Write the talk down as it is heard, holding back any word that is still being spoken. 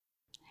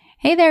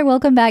Hey there,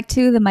 welcome back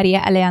to the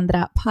Maria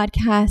Alejandra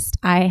podcast.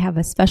 I have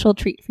a special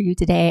treat for you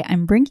today.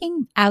 I'm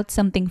bringing out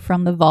something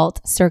from the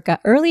vault circa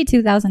early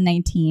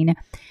 2019.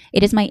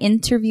 It is my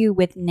interview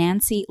with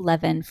Nancy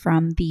Levin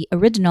from the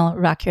original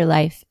Rock Your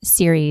Life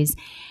series.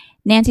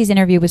 Nancy's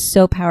interview was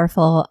so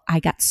powerful. I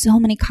got so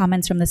many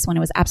comments from this one. It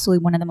was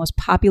absolutely one of the most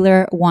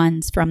popular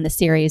ones from the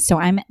series. So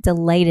I'm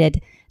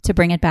delighted to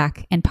bring it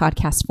back in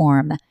podcast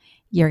form.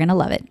 You're going to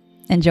love it.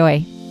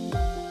 Enjoy.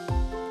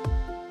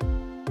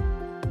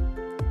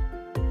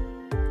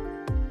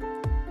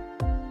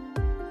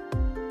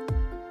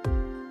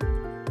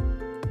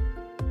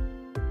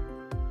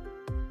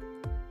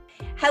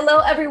 Hello,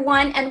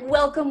 everyone, and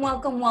welcome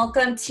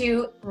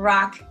to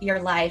Rock Your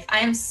Life. I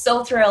am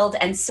so thrilled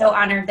and so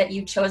honored that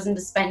you've chosen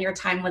to spend your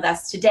time with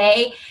us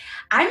today.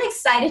 I'm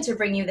excited to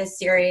bring you this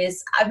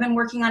series. I've been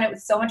working on it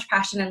with so much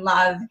passion and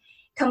love,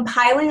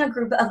 compiling a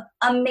group of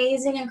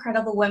amazing,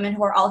 incredible women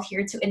who are all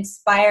here to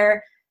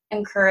inspire,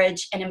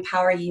 encourage, and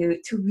empower you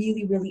to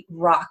really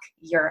rock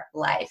your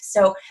life.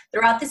 So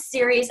throughout this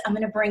series, I'm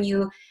going to bring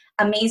you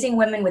amazing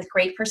women with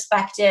great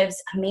perspectives,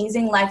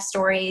 amazing life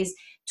stories,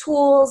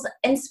 tools,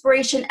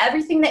 inspiration,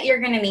 everything that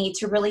you're going to need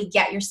to really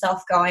get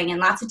yourself going in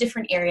lots of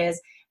different areas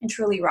and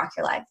truly rock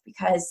your life,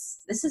 because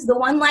this is the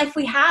one life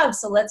we have.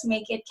 So let's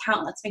make it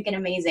count. Let's make it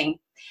amazing.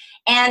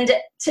 And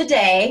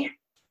today,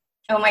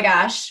 oh my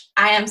gosh,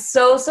 I am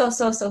so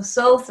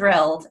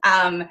thrilled.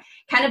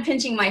 Kind of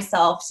pinching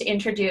myself to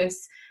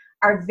introduce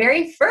our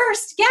very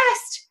first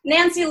guest,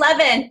 Nancy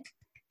Levin.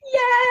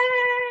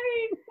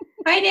 Yay!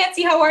 Hi,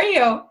 Nancy. How are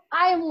you?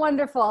 I am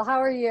wonderful. How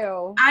are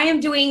you? I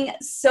am doing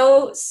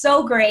so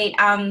great.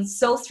 I'm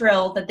so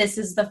thrilled that this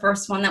is the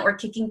first one that we're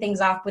kicking things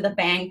off with a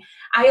bang.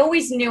 I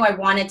always knew I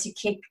wanted to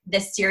kick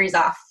this series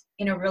off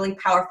in a really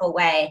powerful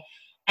way.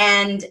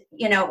 And,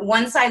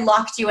 once I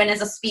locked you in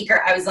as a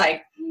speaker, I was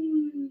like,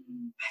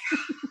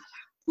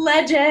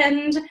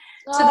 legend.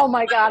 Oh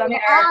my God, I'm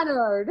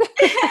honored.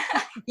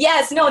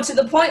 Yes, no, to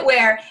the point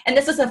where, and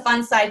this is a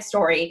fun side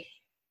story,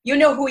 you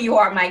know who you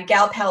are, my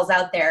gal pals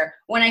out there.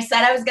 When I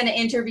said I was going to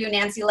interview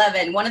Nancy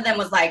Levin, one of them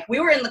was like, we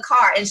were in the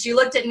car, and she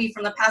looked at me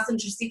from the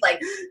passenger seat like,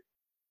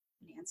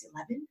 Nancy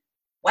Levin?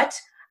 What?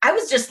 I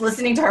was just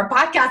listening to her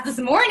podcast this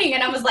morning,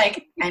 and I was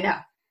like, I know.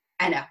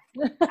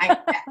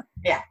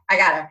 Yeah, I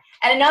got her.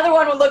 And another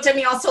one looked at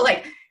me also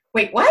like,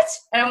 wait, what?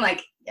 And I'm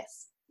like,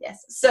 yes.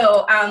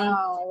 So, I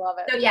love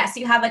it. So yes,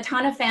 you have a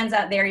ton of fans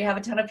out there. You have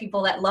a ton of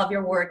people that love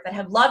your work, that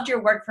have loved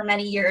your work for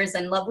many years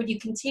and love what you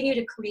continue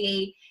to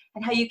create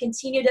and how you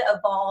continue to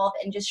evolve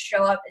and just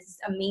show up as this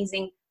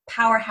amazing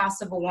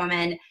powerhouse of a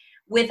woman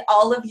with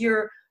all of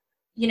your,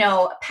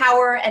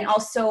 power and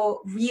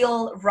also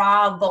real,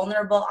 raw,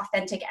 vulnerable,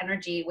 authentic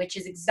energy, which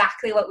is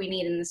exactly what we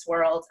need in this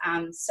world.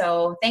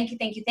 So thank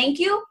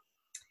you.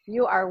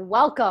 You are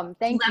welcome.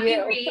 Thank you.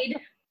 Let me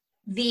read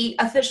the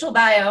official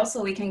bio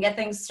so we can get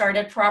things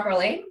started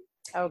properly.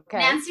 Okay.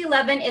 Nancy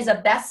Levin is a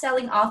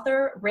best-selling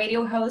author,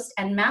 radio host,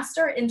 and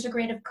master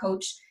integrative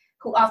coach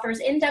who offers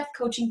in-depth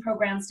coaching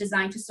programs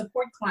designed to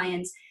support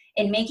clients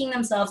in making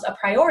themselves a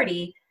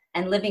priority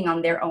and living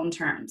on their own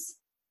terms.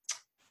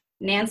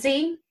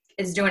 Nancy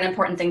is doing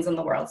important things in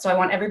the world, so I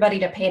want everybody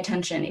to pay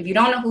attention. If you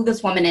don't know who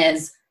this woman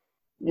is,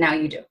 now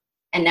you do.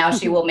 And now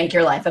she will make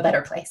your life a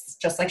better place,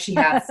 just like she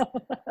has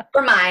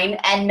for mine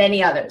and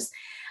many others.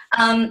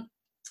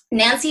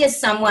 Nancy is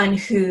someone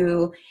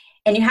who,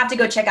 and you have to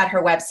go check out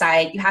her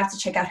website, you have to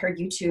check out her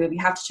YouTube, you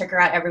have to check her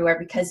out everywhere,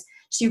 because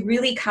she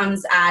really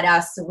comes at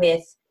us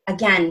with,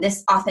 again,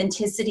 this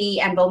authenticity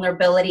and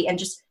vulnerability and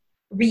just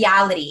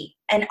reality.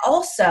 And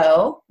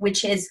also,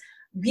 which is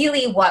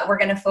really what we're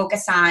going to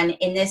focus on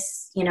in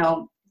this,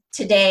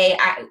 today,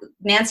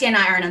 Nancy and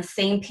I are on the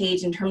same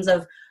page in terms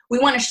of, we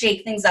want to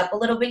shake things up a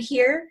little bit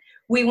here.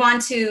 We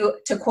want to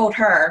quote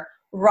her,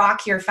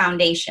 rock your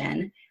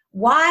foundation.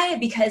 Why?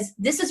 Because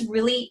this is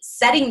really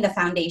setting the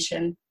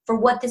foundation for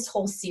what this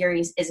whole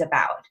series is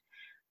about.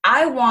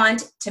 I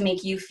want to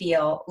make you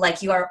feel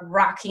like you are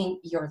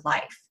rocking your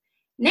life.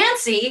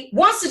 Nancy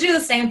wants to do the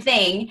same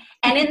thing.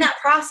 And in that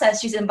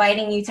process, she's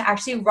inviting you to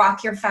actually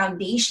rock your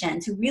foundation,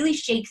 to really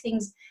shake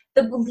things,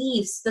 the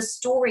beliefs, the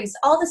stories,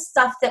 all the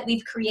stuff that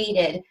we've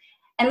created.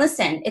 And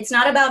listen, it's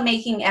not about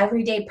making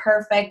every day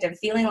perfect and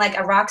feeling like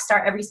a rock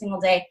star every single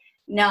day.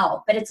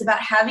 No, but it's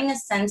about having a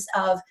sense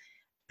of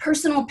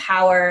personal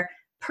power,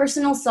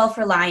 personal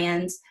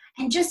self-reliance,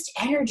 and just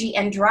energy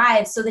and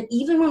drive, so that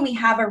even when we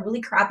have our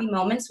really crappy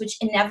moments, which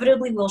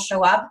inevitably will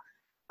show up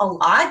a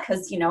lot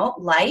because,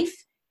 life,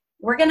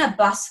 we're going to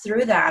bust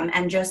through them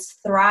and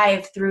just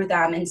thrive through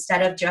them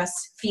instead of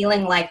just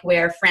feeling like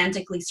we're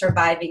frantically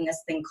surviving this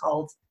thing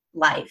called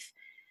life.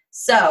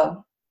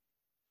 So,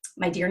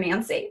 my dear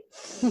Nancy.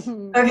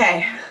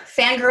 Okay,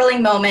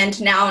 fangirling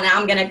moment. Now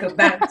I'm going to go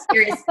back to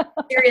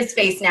serious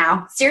face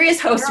now. Serious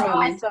host You're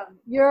moment. Awesome.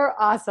 You're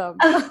awesome.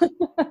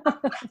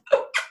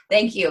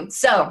 Thank you.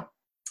 So,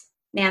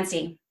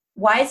 Nancy,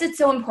 why is it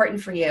so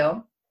important for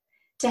you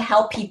to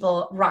help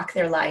people rock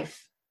their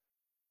life?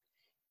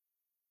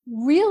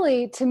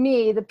 really, to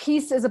me, the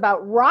piece is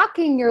about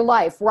rocking your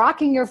life,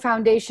 rocking your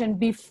foundation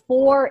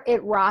before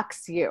it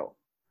rocks you.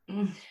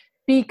 Mm.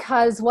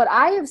 Because what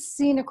I have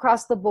seen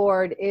across the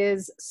board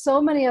is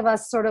so many of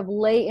us sort of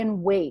lay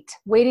in wait,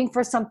 waiting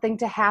for something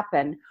to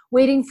happen,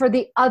 waiting for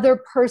the other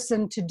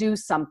person to do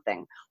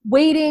something,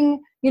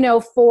 waiting,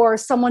 for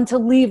someone to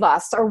leave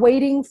us, or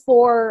waiting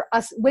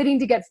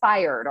to get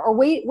fired, or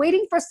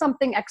waiting for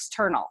something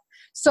external.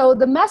 So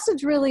the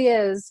message really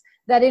is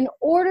that in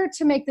order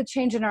to make the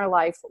change in our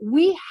life,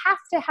 we have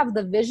to have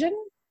the vision,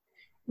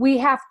 we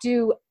have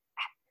to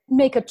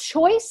make a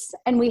choice,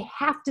 and we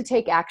have to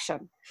take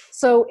action.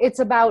 So it's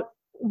about,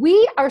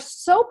 we are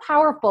so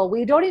powerful,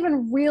 we don't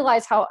even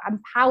realize how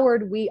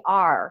empowered we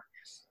are.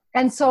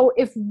 And so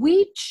if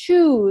we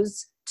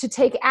choose to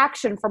take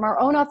action from our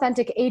own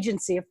authentic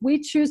agency, if we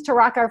choose to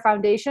rock our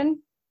foundation,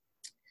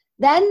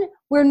 then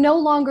we're no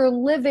longer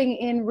living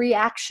in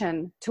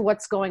reaction to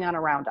what's going on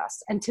around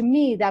us. And to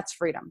me, that's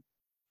freedom.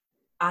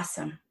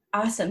 Awesome.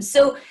 Awesome.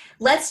 So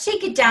let's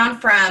take it down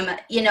from,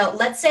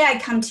 let's say I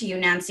come to you,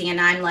 Nancy,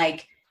 and I'm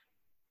like,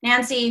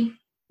 Nancy,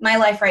 my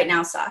life right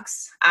now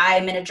sucks.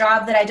 I'm in a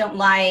job that I don't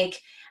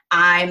like.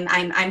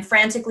 I'm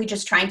frantically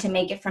just trying to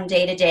make it from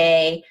day to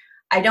day.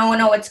 I don't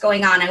know what's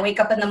going on. I wake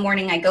up in the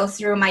morning, I go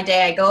through my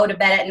day, I go to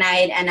bed at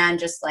night, and I'm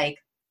just like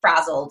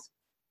frazzled.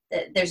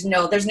 There's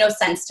no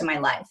sense to my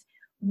life.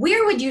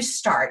 Where would you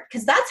start?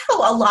 Because that's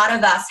how a lot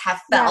of us have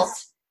felt.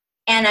 Yes.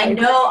 And I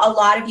know a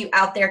lot of you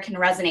out there can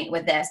resonate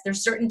with this.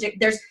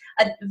 There's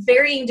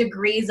varying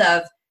degrees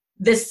of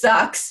this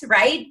sucks,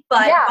 right?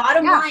 But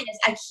bottom line is,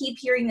 I keep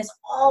hearing this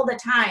all the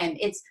time.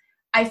 It's,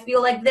 I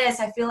feel like this,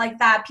 I feel like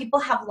that. People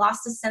have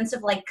lost a sense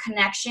of like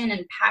connection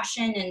and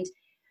passion. And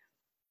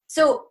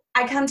so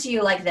I come to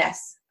you like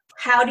this.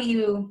 How do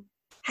you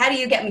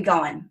get me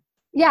going?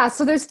 Yeah.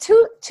 So there's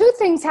two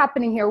things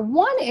happening here.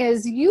 One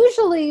is,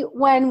 usually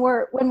when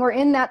we're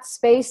in that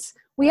space,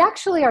 we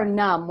actually are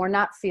numb. We're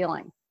not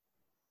feeling.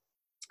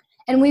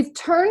 And we've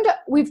turned,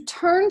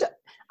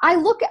 I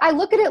look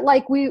at it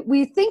like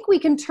we think we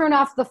can turn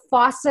off the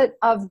faucet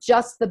of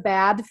just the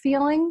bad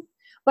feeling,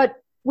 but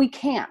we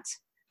can't.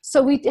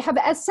 So we have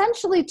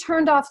essentially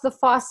turned off the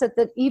faucet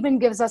that even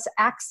gives us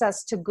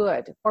access to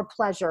good or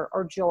pleasure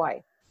or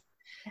joy.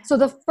 So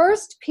the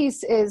first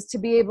piece is to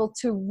be able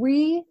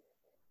to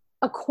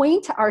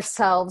reacquaint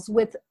ourselves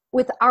with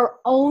our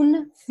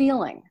own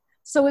feeling.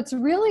 So it's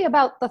really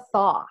about the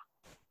thaw.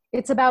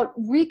 It's about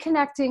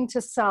reconnecting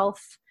to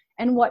self.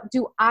 And what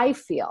do I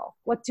feel?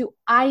 What do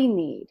I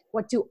need?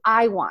 What do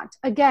I want?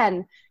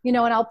 Again, and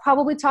I'll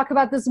probably talk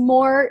about this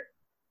more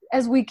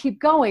as we keep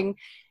going.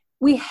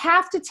 We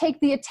have to take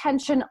the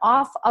attention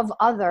off of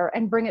other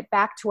and bring it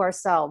back to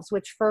ourselves,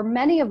 which for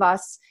many of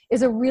us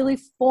is a really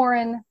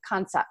foreign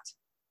concept,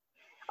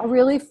 a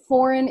really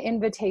foreign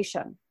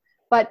invitation.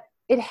 But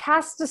it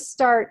has to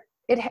start,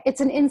 it's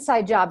an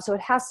inside job, so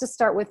it has to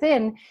start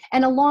within.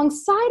 And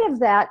alongside of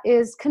that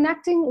is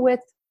connecting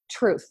with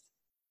truth,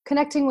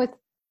 connecting with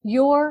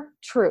your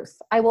truth.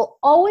 I will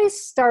always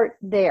start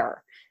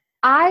there.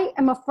 I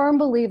am a firm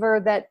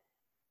believer that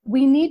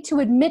we need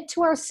to admit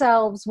to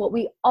ourselves what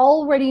we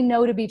already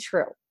know to be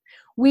true.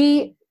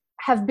 We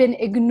have been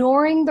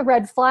ignoring the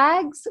red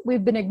flags.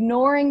 We've been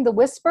ignoring the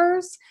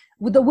whispers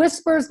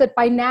that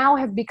by now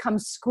have become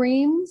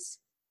screams.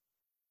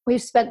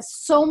 We've spent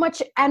so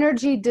much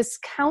energy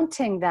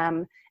discounting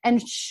them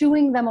and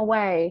shooing them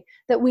away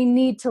that we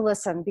need to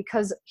listen,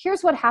 because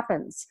here's what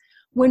happens.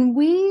 When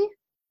we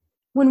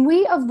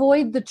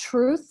avoid the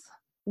truth,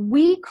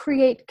 we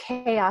create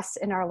chaos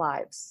in our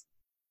lives.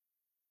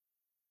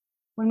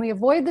 When we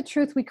avoid the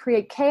truth, we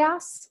create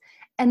chaos,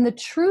 and the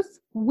truth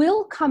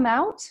will come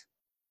out.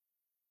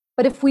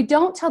 But if we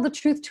don't tell the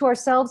truth to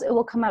ourselves, it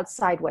will come out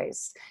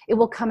sideways. It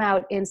will come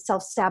out in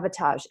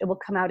self-sabotage. It will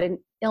come out in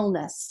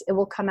illness. It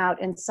will come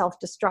out in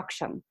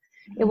self-destruction.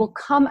 Mm-hmm. It will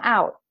come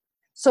out.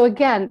 So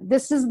again,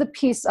 this is the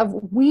piece of,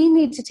 we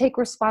need to take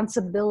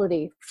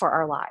responsibility for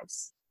our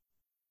lives.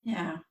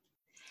 Yeah.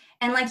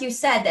 And like you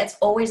said, that's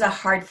always a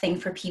hard thing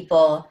for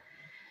people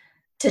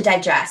to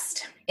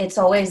digest. It's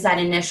always that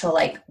initial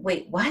like,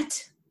 wait,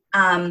 what?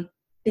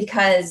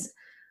 Because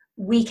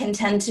we can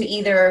tend to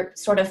either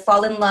sort of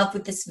fall in love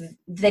with this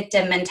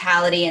victim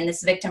mentality and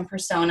this victim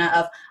persona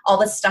of, all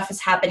this stuff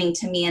is happening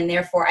to me and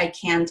therefore I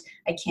can't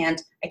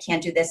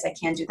do this, I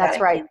can't do that. That's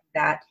right. I can't do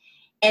that.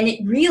 And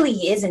it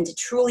really isn't, it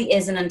truly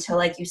isn't until,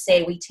 like you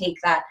say, we take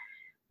that,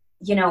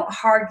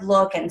 hard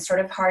look and sort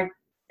of hard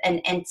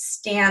and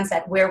stance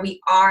at where we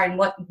are and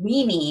what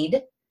we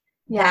need,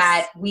 yes,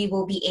 that we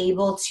will be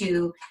able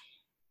to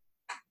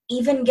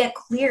even get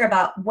clear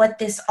about what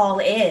this all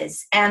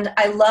is. And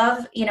I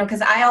love,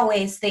 because I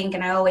always think,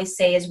 and I always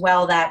say as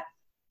well, that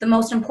the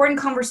most important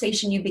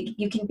conversation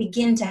you can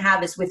begin to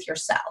have is with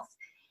yourself.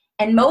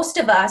 And most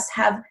of us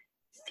have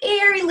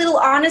very little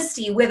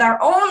honesty with our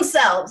own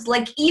selves.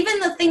 Like even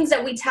the things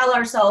that we tell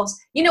ourselves,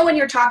 when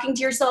you're talking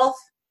to yourself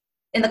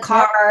in the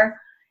car,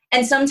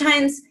 and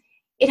sometimes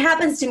it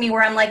happens to me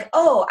where I'm like,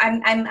 oh,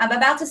 I'm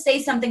about to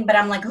say something, but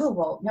I'm like, oh,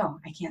 well, no,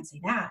 I can't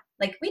say that.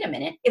 Like, wait a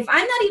minute. If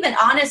I'm not even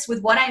honest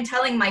with what I'm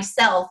telling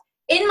myself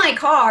in my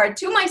car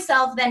to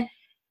myself, then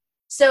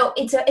so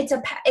it's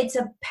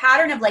a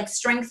pattern of like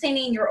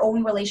strengthening your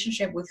own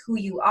relationship with who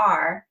you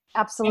are.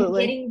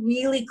 Absolutely. And getting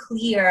really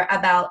clear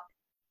about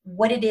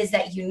what it is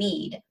that you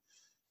need.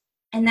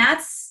 And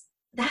that's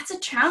a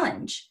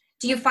challenge.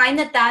 Do you find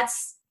that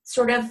that's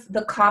sort of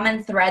the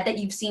common thread that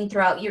you've seen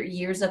throughout your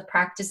years of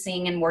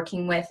practicing and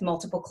working with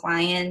multiple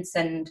clients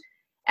and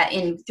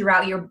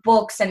throughout your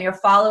books and your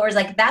followers?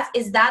 Like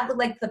is that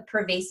like the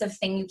pervasive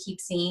thing you keep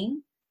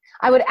seeing?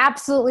 I would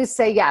absolutely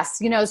say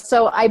yes.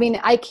 So I mean,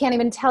 I can't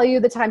even tell you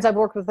the times I've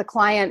worked with a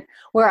client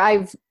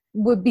where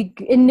would be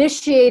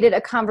initiated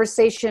a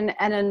conversation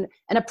and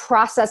a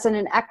process and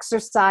an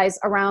exercise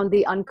around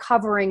the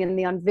uncovering and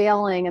the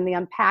unveiling and the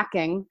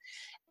unpacking.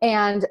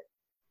 And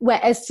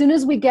as soon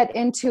as we get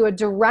into a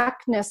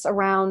directness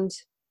around,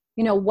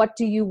 what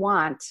do you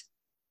want?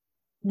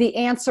 The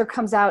answer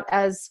comes out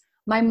as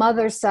my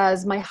mother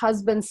says, my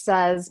husband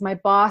says, my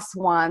boss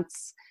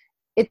wants.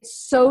 It's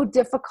so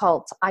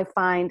difficult, I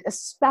find,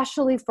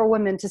 especially for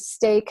women, to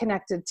stay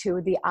connected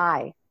to the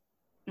I.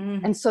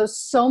 And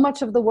so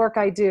much of the work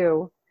I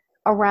do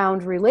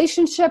around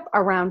relationship,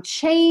 around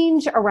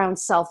change, around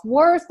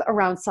self-worth,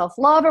 around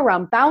self-love,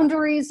 around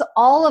boundaries,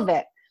 all of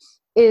it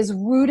is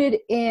rooted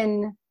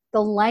in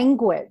the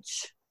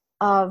language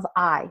of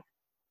I.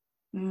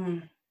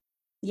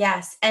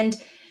 Yes. And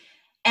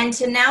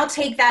to now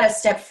take that a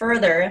step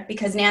further,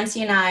 because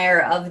Nancy and I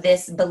are of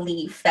this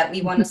belief that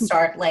we want to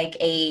start like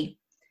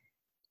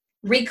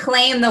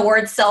reclaim the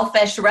word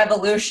selfish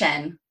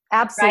revolution.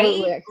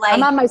 Absolutely. Right? Like,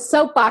 I'm on my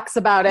soapbox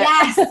about it.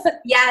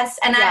 Yes.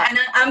 And, yeah.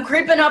 I'm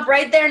creeping up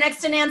right there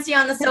next to Nancy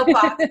on the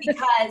soapbox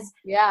because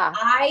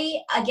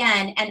I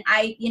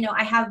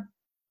have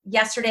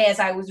yesterday as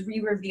I was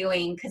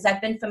re-reviewing, because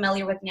I've been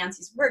familiar with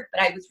Nancy's work, but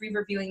I was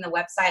re-reviewing the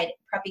website,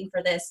 prepping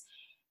for this.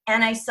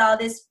 And I saw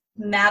this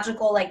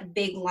magical, like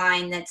big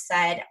line that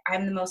said,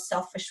 I'm the most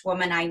selfish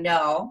woman I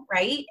know.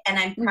 Right. And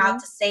I'm proud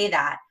to say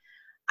that.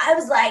 I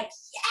was like,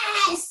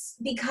 yes,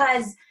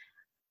 because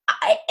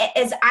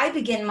as I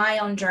begin my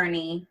own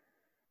journey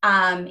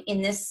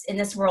in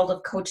this world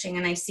of coaching,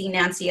 and I see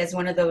Nancy as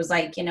one of those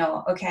like,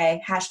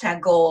 okay, hashtag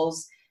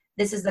goals.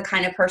 This is the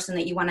kind of person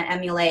that you want to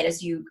emulate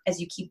as you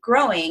keep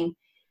growing.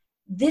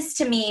 This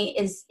to me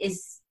is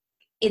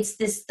it's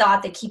this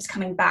thought that keeps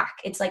coming back.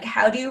 It's like,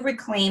 how do you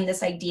reclaim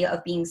this idea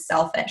of being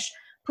selfish,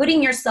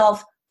 putting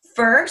yourself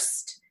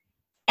first,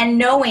 and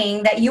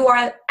knowing that you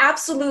are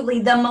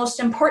absolutely the most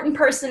important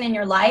person in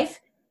your life,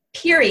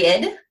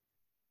 period.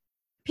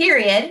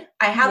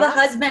 I have a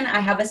husband, I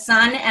have a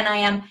son, and I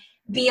am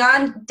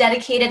beyond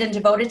dedicated and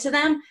devoted to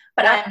them,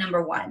 but I am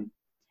number one.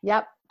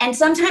 Yep. And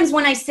sometimes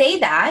when I say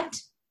that,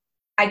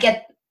 I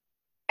get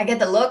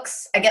the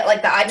looks, I get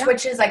like the eye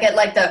twitches, I get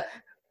like the,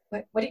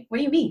 what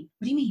do you mean?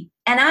 What do you mean?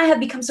 And I have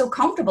become so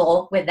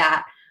comfortable with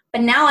that.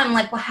 But now I'm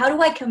like, well, how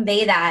do I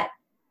convey that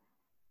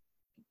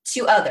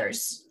to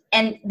others?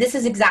 And this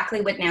is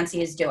exactly what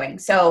Nancy is doing.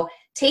 So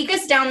take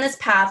us down this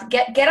path,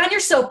 get on your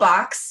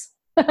soapbox.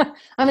 I'm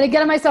going to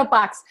get on my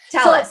soapbox.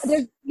 Tell us.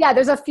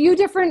 There's a few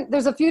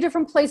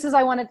different places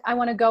I want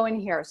to go in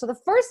here. So the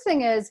first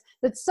thing is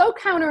that's so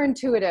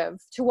counterintuitive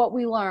to what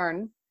we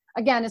learn,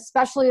 again,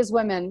 especially as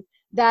women,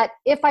 that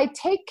if I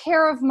take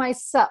care of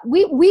myself,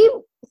 we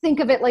think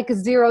of it like a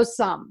zero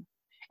sum,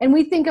 and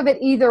we think of it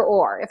either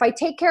or. If I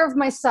take care of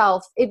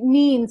myself, it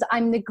means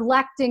I'm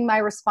neglecting my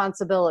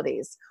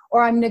responsibilities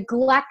or I'm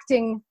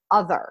neglecting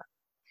other.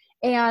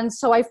 And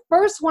so I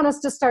first want us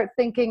to start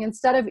thinking,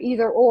 instead of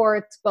either or,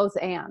 it's both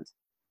and.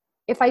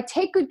 If I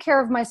take good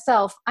care of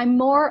myself, I'm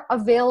more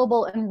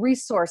available and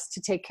resourced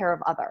to take care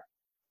of other.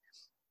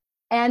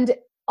 And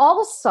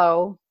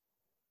also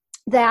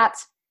that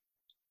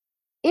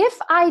if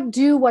I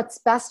do what's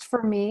best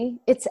for me,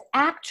 it's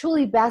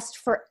actually best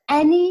for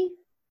any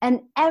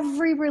and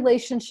every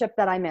relationship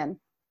that I'm in.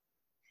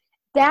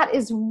 That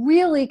is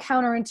really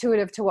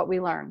counterintuitive to what we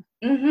learn.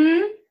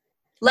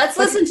 Let's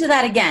listen to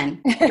that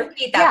again.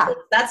 Repeat that, please.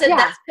 That's it. Yeah.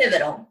 That's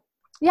pivotal.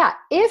 Yeah.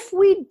 If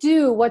we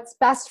do what's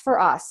best for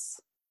us,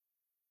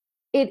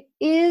 it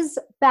is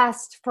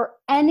best for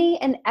any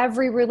and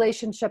every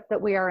relationship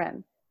that we are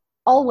in.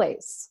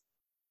 Always.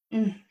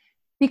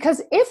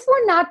 Because if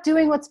we're not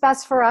doing what's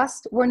best for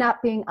us, we're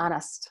not being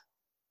honest.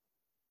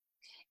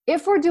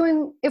 If we're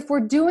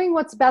doing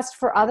what's best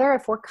for other,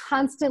 if we're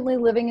constantly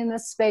living in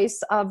this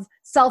space of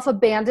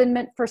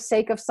self-abandonment for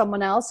sake of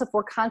someone else, if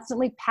we're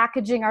constantly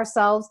packaging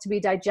ourselves to be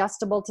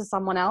digestible to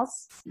someone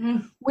else,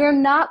 we're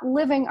not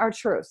living our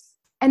truth.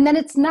 And then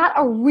it's not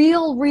a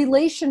real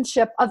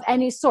relationship of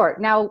any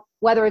sort. Now,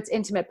 whether it's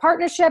intimate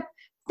partnership,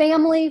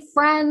 family,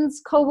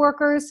 friends,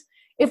 coworkers,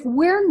 if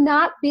we're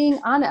not being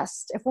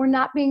honest, if we're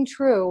not being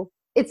true,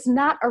 it's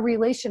not a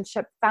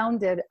relationship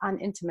founded on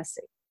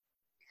intimacy.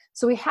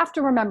 So we have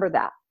to remember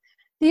that.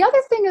 The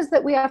other thing is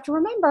that we have to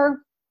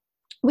remember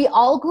we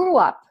all grew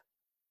up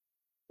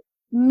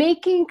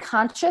making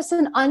conscious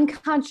and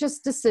unconscious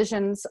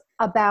decisions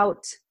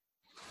about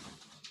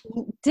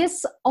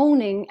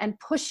disowning and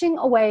pushing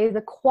away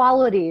the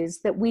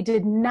qualities that we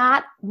did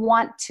not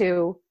want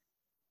to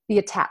be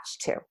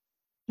attached to.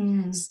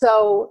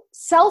 So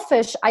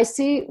selfish, I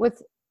see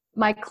with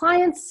my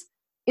clients,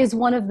 is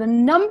one of the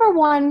number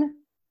one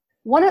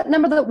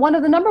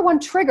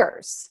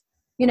triggers.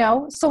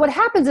 So what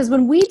happens is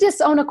when we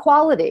disown a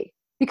quality,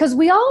 because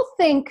we all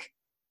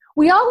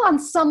on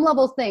some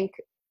level think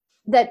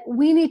that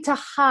we need to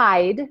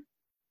hide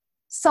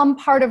some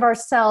part of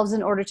ourselves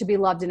in order to be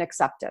loved and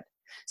accepted.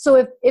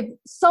 So if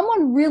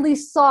someone really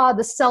saw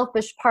the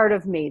selfish part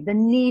of me, the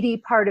needy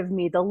part of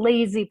me, the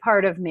lazy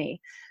part of me,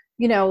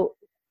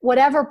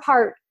 whatever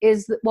part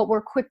is what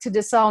we're quick to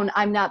disown,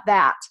 I'm not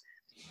that.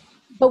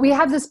 But we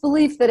have this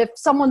belief that if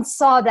someone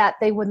saw that,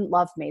 they wouldn't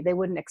love me, they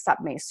wouldn't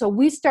accept me. So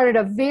we start at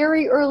a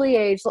very early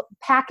age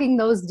packing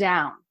those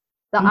down,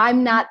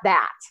 I'm not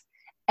that.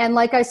 And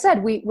like I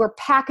said, we're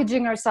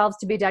packaging ourselves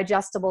to be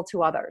digestible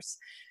to others.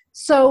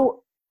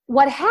 So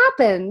what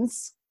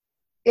happens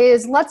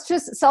is,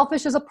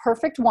 selfish is a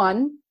perfect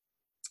one.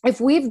 If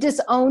we've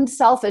disowned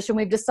selfish and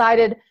we've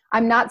decided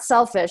I'm not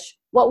selfish,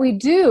 what we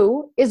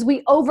do is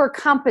we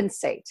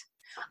overcompensate.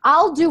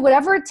 I'll do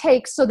whatever it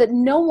takes so that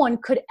no one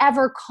could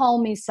ever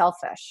call me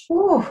selfish.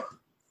 Ooh.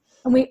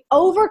 And we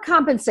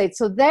overcompensate.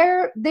 So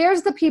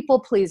there's the people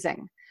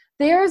pleasing.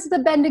 There's the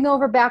bending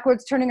over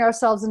backwards, turning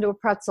ourselves into a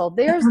pretzel.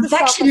 There's the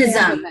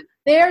perfectionism.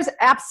 There's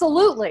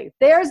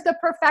the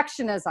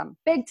perfectionism,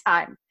 big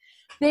time.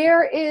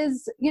 There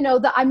is,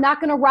 I'm not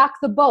going to rock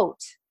the boat.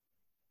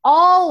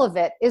 All of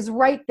it is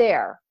right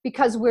there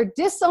because we're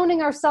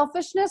disowning our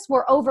selfishness.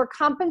 We're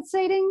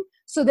overcompensating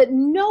so that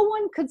no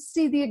one could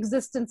see the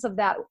existence of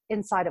that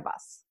inside of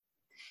us.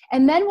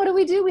 And then what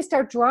do? We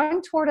start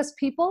drawing toward us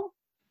people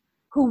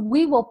who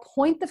we will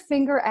point the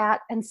finger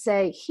at and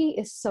say, he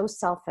is so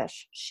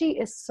selfish. She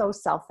is so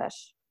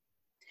selfish.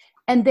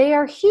 And they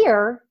are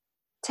here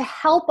to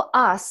help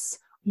us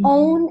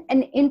own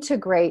and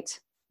integrate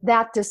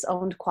that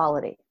disowned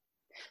quality.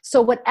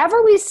 So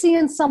whatever we see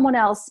in someone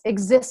else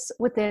exists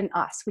within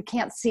us. We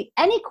can't see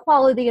any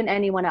quality in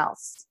anyone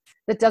else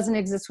that doesn't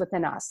exist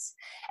within us.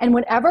 And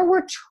whenever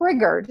we're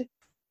triggered,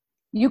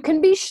 you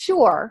can be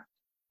sure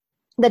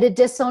that a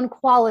disowned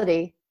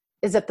quality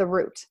is at the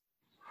root.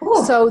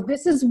 Ooh. So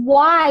this is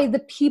why the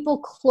people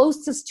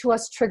closest to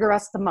us trigger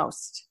us the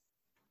most.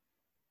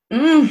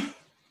 And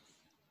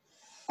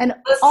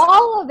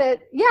all of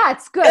it,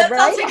 it's good, right?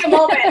 I'll take a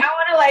moment.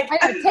 I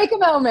want to take a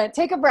moment,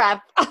 take a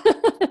breath.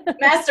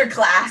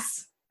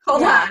 Masterclass.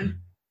 Hold on.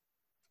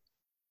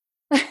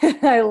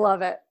 I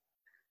love it.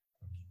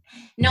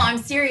 No, I'm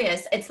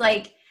serious. It's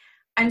like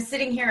I'm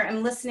sitting here,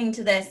 I'm listening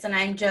to this, and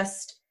I'm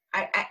just,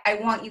 I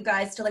want you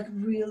guys to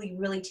really,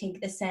 really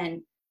take this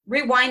in.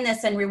 Rewind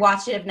this and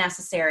rewatch it if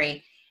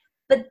necessary.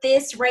 But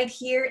this right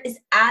here is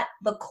at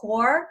the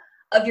core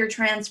of your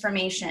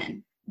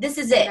transformation. This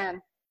is it.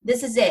 Amen.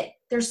 This is it.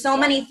 There's so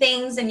many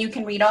things, and you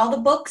can read all the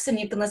books, and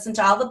you can listen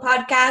to all the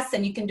podcasts,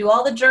 and you can do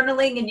all the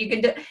journaling, and you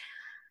can do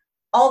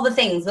all the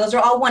things. Those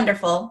are all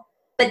wonderful.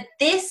 But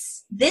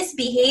this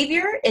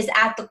behavior is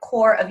at the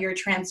core of your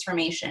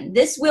transformation.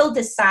 This will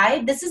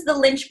decide. This is the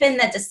linchpin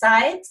that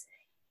decides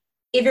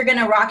if you're going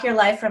to rock your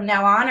life from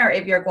now on or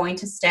if you're going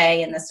to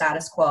stay in the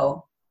status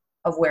quo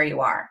of where you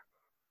are.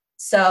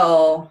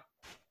 So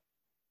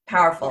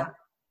powerful.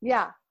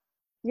 Yeah.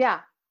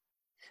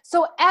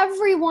 So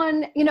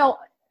everyone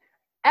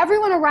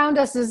around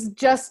us is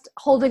just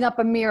holding up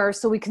a mirror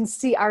so we can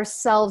see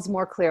ourselves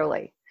more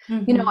clearly.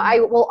 Mm-hmm. I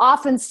will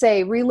often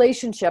say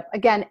relationship,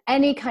 again,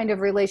 any kind of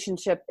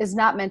relationship is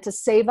not meant to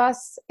save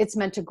us. It's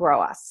meant to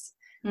grow us.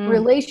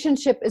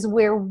 Relationship is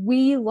where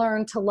we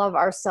learn to love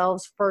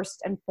ourselves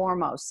first and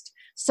foremost.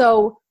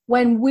 So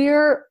when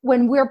we're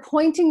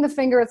pointing the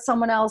finger at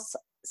someone else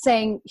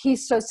saying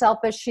he's so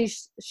selfish,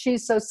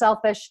 she's so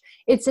selfish,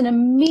 it's an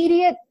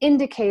immediate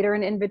indicator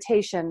and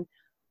invitation.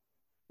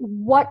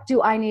 What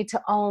do I need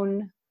to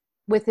own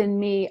within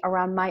me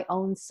around my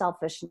own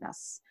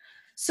selfishness?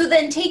 So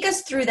then take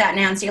us through that,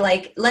 Nancy.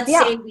 Let's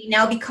say we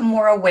now become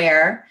more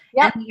aware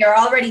and we are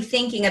already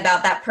thinking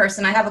about that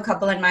person. I have a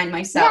couple in mind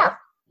myself.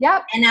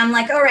 Yep. And I'm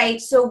like, all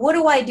right, so what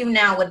do I do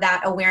now with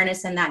that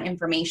awareness and that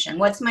information?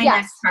 What's my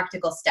next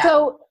practical step?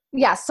 So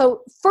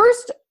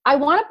first I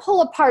want to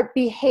pull apart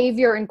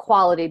behavior and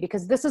quality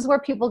because this is where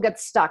people get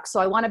stuck. So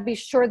I want to be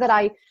sure that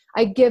I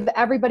give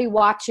everybody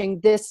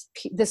watching this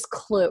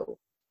clue.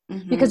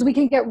 Mm-hmm. Because we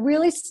can get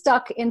really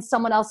stuck in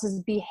someone else's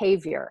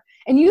behavior.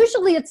 And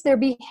usually it's their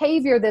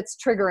behavior that's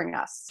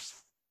triggering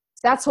us.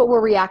 That's what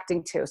we're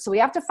reacting to. So we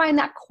have to find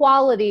that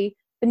quality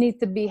beneath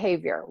the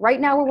behavior.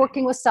 Right now we're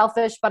working with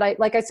selfish, but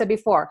like I said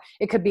before,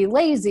 it could be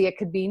lazy, it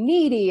could be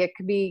needy, it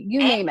could be,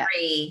 name it.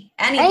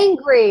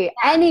 Angry,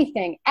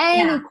 anything,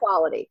 any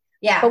quality.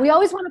 Yeah. But we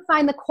always want to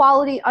find the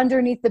quality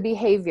underneath the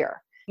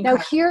behavior. Okay. Now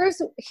here's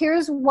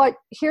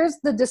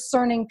the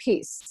discerning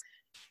piece.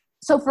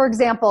 So for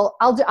example,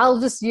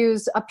 I'll just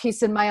use a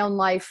piece in my own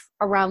life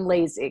around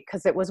lazy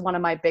because it was one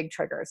of my big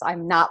triggers.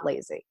 I'm not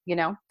lazy,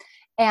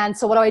 And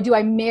so what do?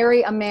 I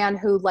marry a man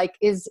who like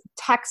is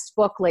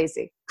textbook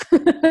lazy.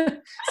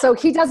 So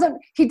he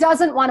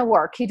doesn't want to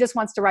work. He just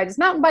wants to ride his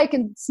mountain bike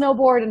and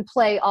snowboard and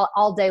play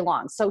all day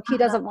long. So he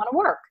doesn't want to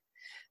work.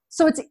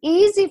 So it's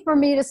easy for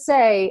me to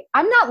say,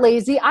 I'm not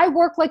lazy. I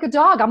work like a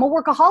dog. I'm a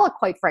workaholic,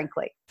 quite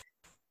frankly.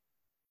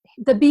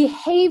 The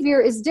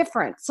behavior is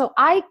different. So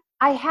I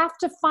have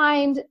to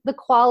find the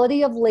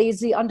quality of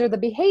lazy under the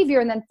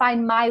behavior and then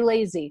find my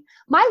lazy.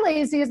 My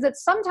lazy is that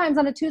sometimes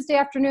on a Tuesday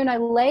afternoon, I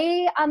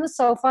lay on the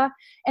sofa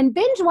and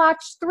binge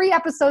watch 3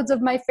 episodes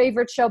of my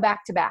favorite show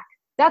back to back.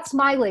 That's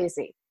my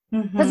lazy.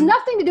 Mm-hmm. Has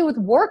nothing to do with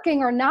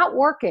working or not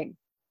working.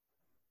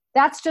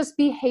 That's just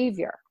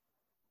behavior.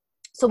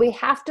 So I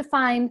have to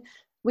find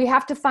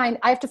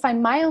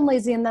my own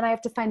lazy, and then I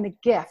have to find the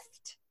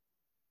gift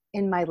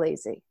in my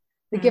lazy.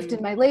 The gift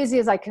in my lazy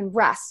is I can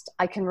rest,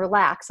 I can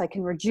relax, I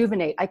can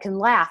rejuvenate, I can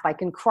laugh, I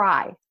can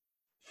cry.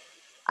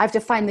 I have to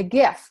find the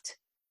gift,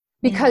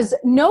 because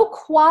no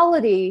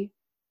quality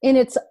in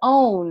its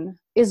own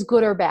is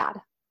good or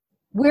bad.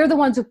 We're the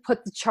ones who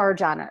put the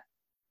charge on it.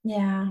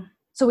 Yeah.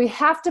 So we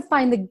have to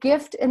find the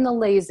gift in the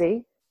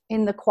lazy,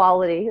 in the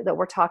quality that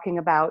we're talking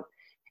about,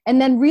 and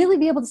then really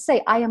be able to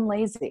say, I am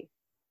lazy.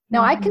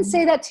 Now, I can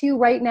say that to you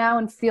right now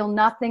and feel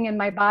nothing in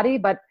my body,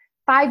 but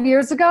 5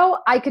 years ago,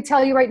 I could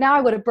tell you right now,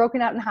 I would have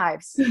broken out in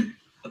hives,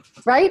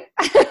 right?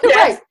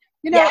 Yes.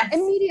 Right.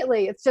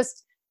 Immediately. It's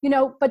just,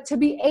 but to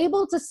be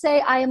able to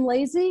say I am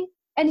lazy,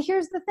 and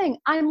here's the thing,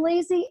 I'm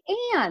lazy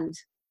and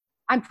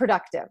I'm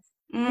productive,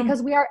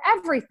 because we are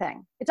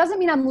everything. It doesn't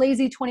mean I'm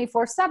lazy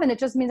 24/7. It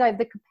just means I have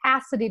the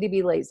capacity to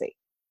be lazy.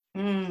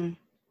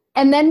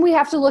 And then we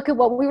have to look at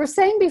what we were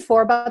saying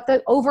before about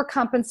the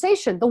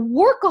overcompensation. The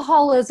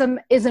workaholism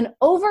is an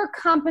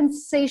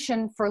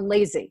overcompensation for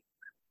lazy.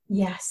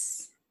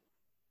 Yes.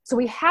 So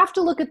we have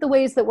to look at the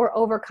ways that we're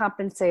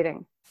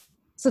overcompensating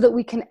so that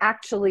we can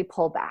actually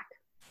pull back.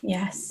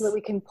 Yes. So that we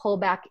can pull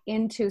back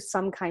into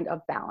some kind of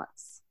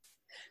balance.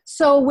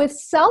 So with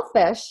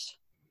selfish,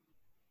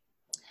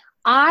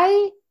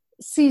 I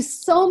see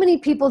so many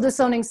people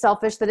disowning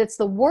selfish that it's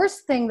the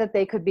worst thing that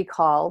they could be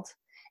called.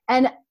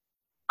 And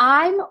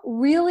I'm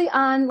really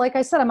on, like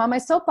I said, I'm on my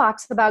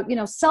soapbox about,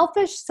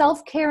 selfish,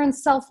 self-care, and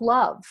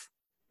self-love.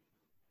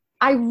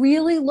 I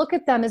really look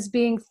at them as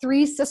being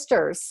 3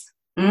 sisters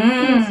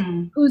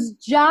whose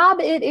job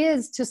it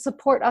is to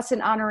support us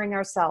in honoring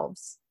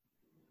ourselves,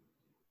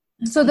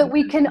 so that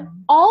we can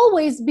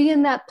always be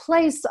in that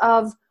place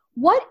of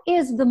what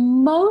is the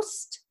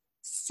most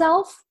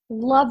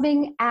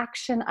self-loving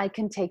action I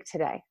can take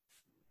today?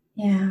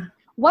 Yeah.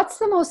 What's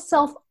the most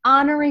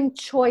self-honoring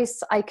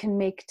choice I can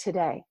make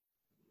today?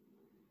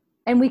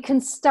 And we can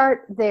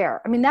start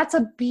there. I mean, that's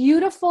a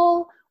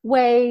beautiful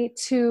way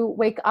to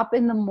wake up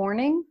in the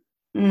morning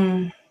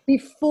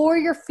before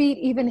your feet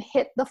even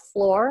hit the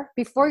floor,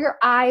 before your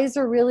eyes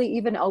are really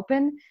even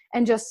open,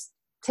 and just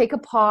take a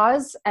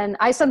pause. And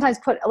I sometimes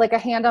put like a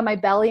hand on my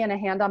belly and a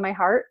hand on my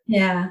heart.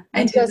 Yeah,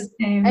 I do the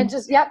same.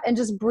 And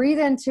just breathe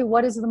into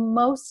what is the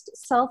most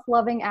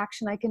self-loving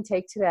action I can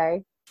take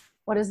today.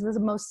 What is the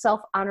most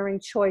self-honoring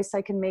choice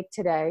I can make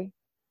today?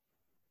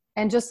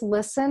 And just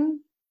listen.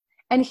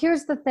 And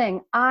here's the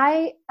thing.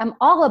 I am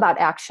all about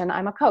action.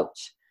 I'm a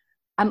coach.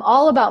 I'm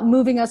all about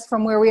moving us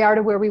from where we are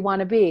to where we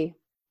want to be.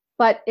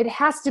 But it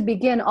has to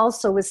begin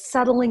also with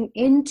settling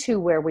into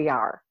where we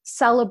are,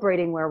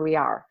 celebrating where we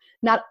are,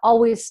 not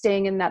always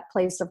staying in that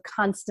place of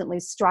constantly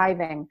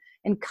striving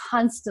and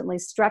constantly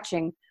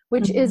stretching,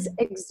 which is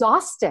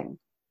exhausting.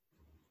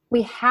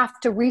 We have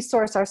to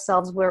resource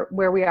ourselves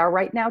where we are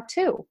right now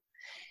too.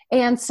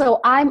 And so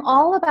I'm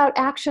all about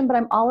action, but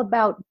I'm all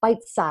about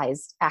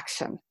bite-sized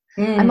action.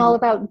 I'm all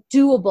about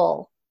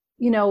doable,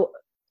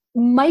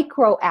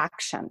 micro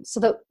action, so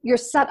that you're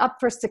set up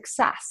for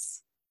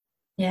success.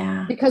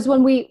 Yeah. Because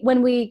when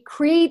we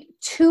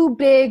create too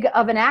big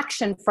of an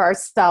action for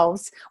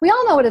ourselves, we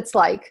all know what it's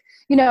like.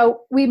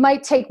 We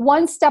might take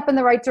one step in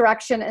the right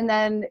direction and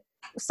then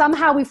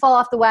somehow we fall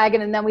off the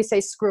wagon and then we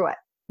say, screw it.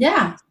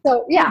 Yeah.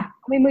 So yeah,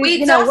 I mean,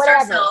 we exhaust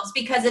ourselves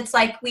because it's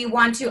like we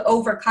want to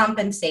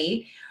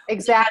overcompensate.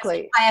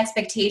 Exactly. High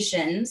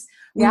expectations.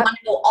 We want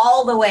to go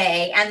all the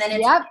way, and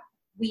then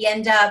we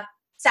end up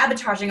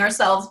sabotaging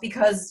ourselves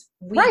because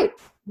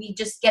we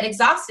just get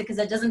exhausted because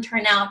it doesn't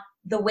turn out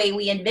the way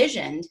we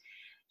envisioned.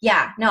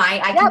 Yeah, no, I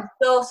can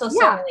so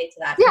relate to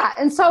that. Yeah,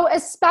 and so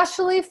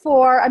especially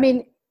for,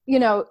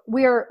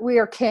 we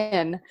are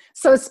kin.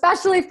 So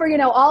especially for,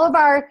 all of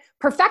our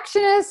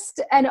perfectionist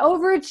and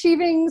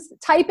overachieving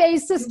type A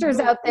sisters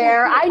out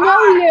there, I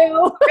know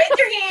you. Raise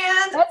your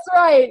hand. That's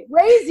right.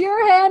 Raise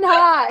your hand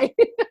high.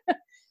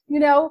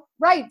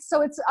 Right.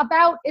 So it's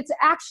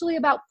actually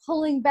about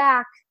pulling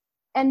back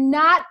and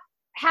not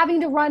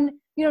having to run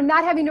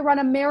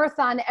a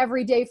marathon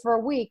every day for a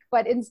week,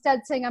 but instead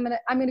saying, I'm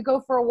going to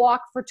go for a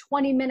walk for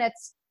 20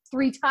 minutes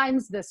 3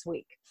 times this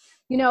week.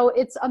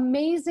 It's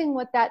amazing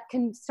what that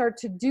can start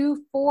to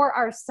do for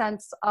our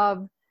sense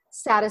of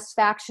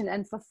satisfaction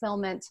and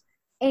fulfillment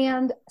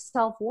and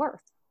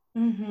self-worth.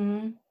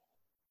 Mm-hmm.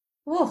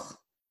 Ooh.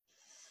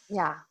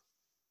 Yeah.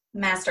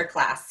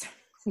 Masterclass.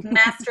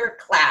 Master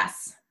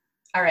class.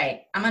 All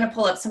right. I'm going to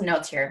pull up some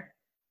notes here.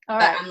 All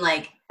but right. I'm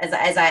like, as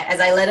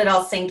I let it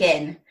all sink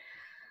in.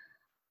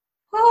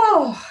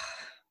 Oh,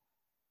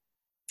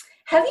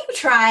 have you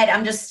tried,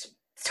 I'm just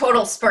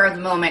total spur of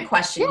the moment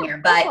question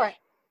here, but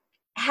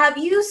have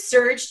you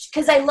searched,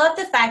 because I love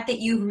the fact that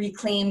you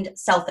reclaimed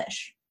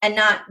selfish and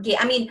not gay.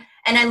 I mean,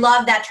 and I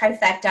love that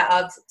trifecta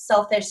of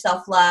selfish,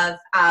 self-love,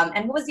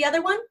 and what was the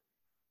other one?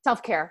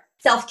 Self-care.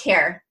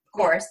 Self-care, of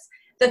course.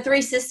 The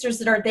three sisters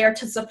that are there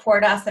to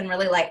support us and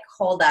really like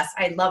hold us.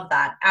 I love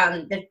that.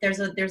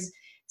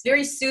 It's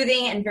very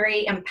soothing and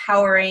very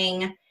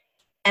empowering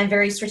and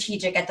very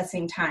strategic at the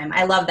same time.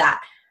 I love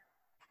that.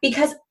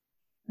 Because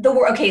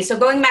so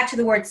going back to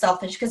the word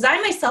selfish, because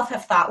I myself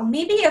have thought, well,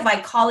 maybe if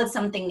I call it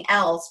something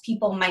else,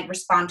 people might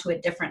respond to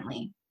it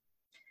differently.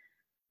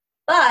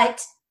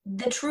 But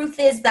the truth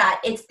is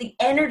that it's the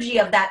energy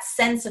of that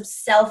sense of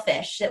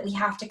selfish that we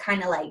have to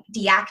kind of like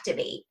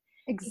deactivate.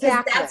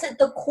 Exactly. Because that's at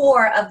the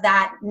core of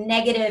that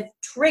negative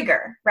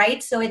trigger,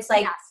 right? So it's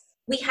like,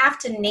 we have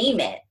to name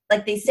it.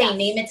 Like they say,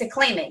 name it to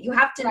claim it. We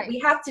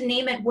have to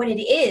name it what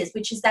it is,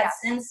 which is that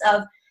sense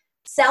of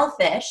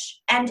selfish,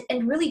 and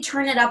really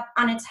turn it up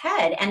on its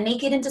head and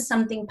make it into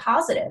something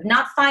positive,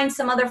 not find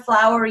some other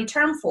flowery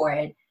term for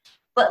it,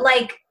 but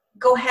like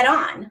go head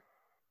on.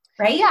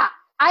 Right? Yeah.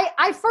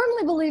 I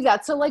firmly believe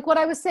that. So like what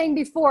I was saying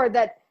before,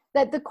 that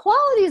the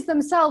qualities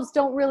themselves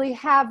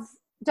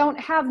don't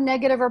have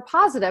negative or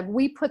positive.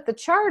 We put the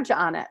charge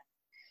on it.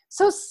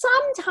 So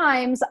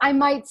sometimes I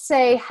might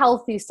say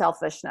healthy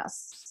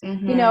selfishness,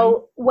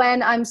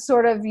 when I'm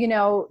sort of,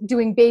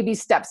 doing baby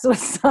steps with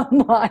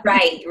someone.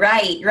 Right.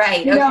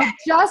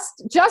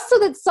 Just so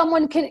that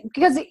someone can,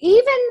 because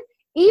even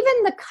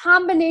the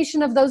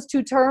combination of those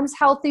two terms,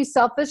 healthy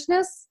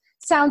selfishness,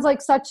 sounds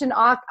like such an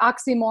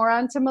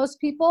oxymoron to most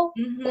people,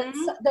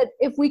 that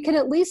if we can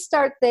at least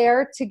start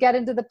there to get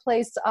into the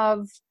place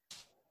of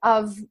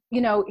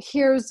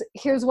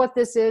here's what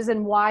this is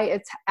and why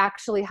it's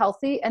actually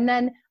healthy. And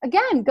then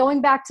again,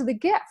 going back to the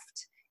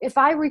gift, if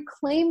I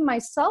reclaim my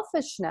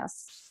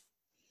selfishness,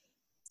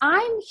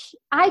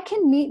 I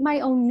can meet my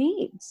own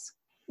needs.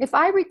 If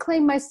I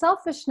reclaim my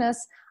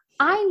selfishness,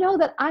 I know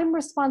that I'm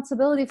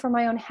responsibility for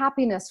my own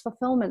happiness,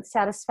 fulfillment,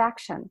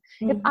 satisfaction.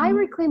 If I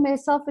reclaim my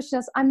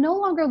selfishness, I'm no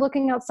longer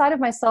looking outside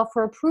of myself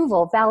for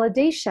approval,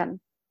 validation,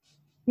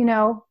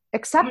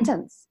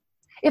 acceptance.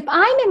 If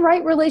I'm in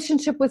right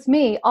relationship with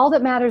me, all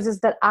that matters is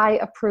that I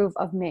approve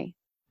of me.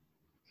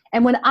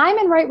 And when I'm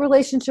in right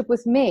relationship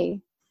with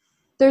me,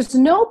 there's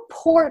no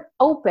port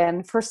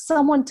open for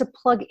someone to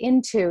plug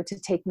into to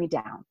take me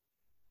down.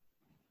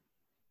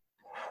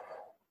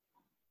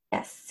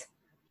 Yes.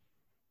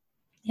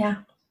 Yeah.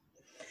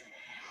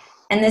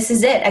 And this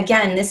is it.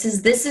 Again, this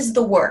is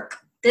the work.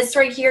 This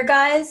right here,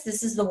 guys,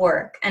 this is the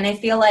work. And I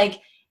feel like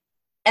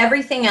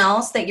everything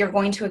else that you're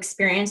going to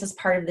experience as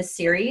part of this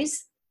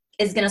series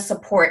is going to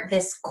support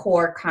this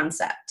core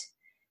concept,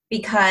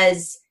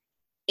 because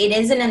it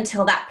isn't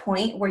until that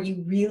point where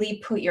you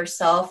really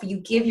you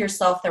give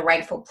yourself the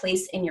rightful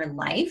place in your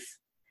life.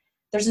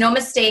 There's no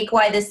mistake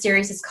why this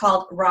series is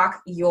called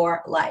Rock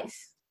Your Life.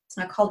 It's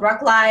not called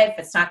Rock Life.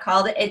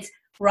 It's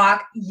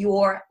Rock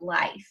Your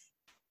Life,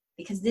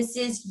 because this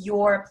is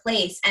your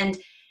place. And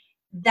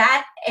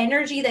that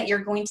energy that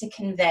you're going to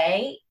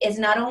convey is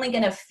not only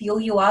going to fuel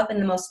you up in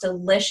the most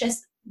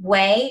delicious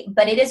way,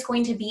 but it is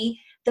going to be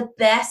the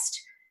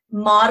best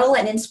model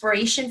and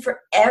inspiration for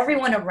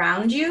everyone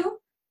around you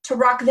to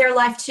rock their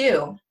life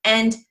too.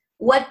 And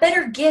what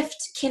better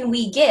gift can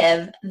we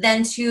give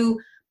than to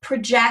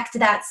project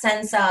that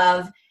sense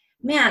of,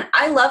 man,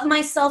 I love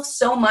myself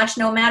so much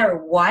no matter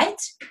what,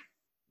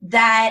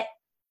 that,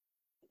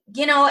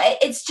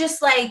 it's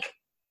just like,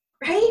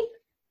 right?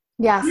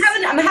 Yes.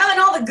 I'm having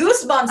all the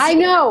goosebumps. I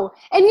know.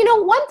 And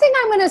one thing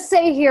I'm going to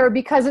say here,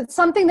 because it's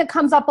something that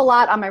comes up a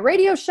lot on my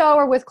radio show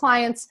or with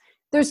clients,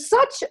 there's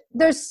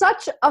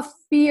such a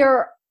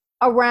fear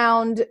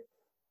around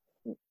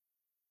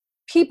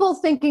people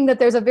thinking that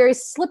there's a very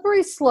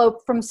slippery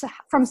slope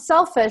from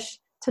selfish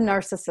to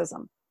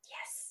narcissism.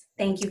 Yes.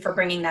 Thank you for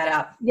bringing that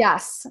up.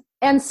 Yes.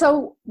 And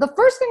so the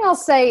first thing I'll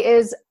say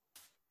is,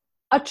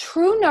 a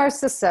true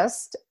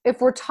narcissist,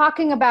 if we're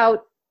talking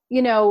about,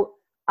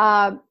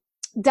 a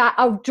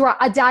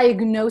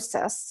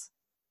diagnosis,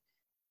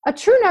 a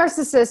true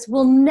narcissist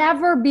will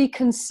never be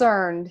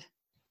concerned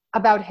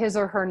about his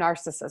or her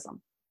narcissism.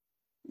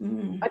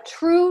 A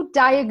true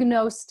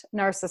diagnosed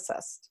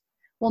narcissist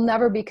will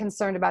never be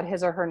concerned about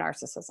his or her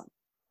narcissism.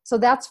 So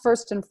that's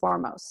first and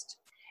foremost.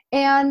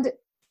 And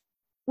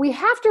we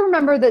have to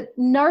remember that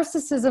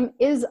narcissism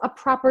is a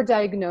proper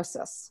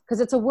diagnosis, because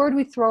it's a word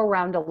we throw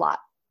around a lot.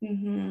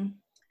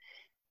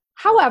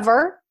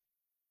 However,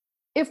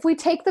 if we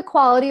take the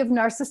quality of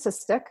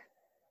narcissistic,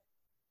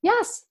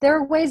 yes, there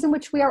are ways in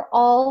which we are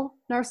all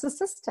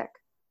narcissistic.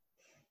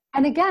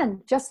 And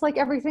again, just like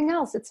everything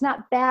else, it's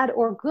not bad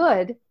or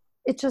good.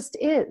 It just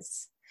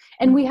is.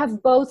 And we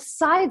have both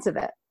sides of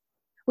it.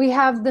 We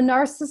have the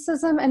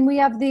narcissism and we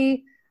have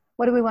the,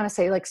 what do we want to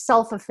say, like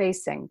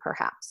self-effacing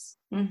perhaps.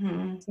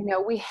 Mm-hmm. You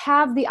know, we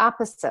have the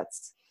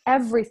opposites.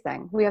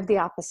 Everything, we have the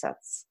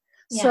opposites.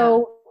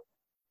 Yeah.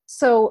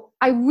 So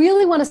I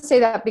really want to say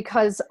that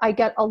because I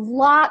get a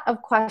lot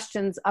of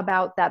questions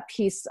about that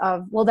piece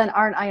of, well, then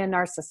aren't I a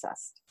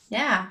narcissist?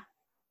 Yeah.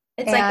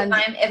 It's like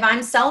And if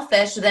I'm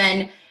selfish,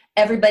 then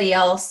everybody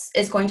else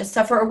is going to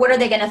suffer. Or what are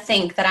they going to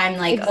think that I'm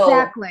like, oh,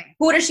 exactly.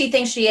 who does she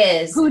think she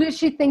is? Who does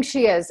she think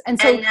she is?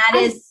 And so And that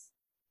is,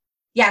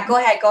 yeah, go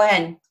ahead. Go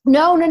ahead.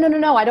 No.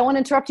 I don't want to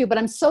interrupt you, but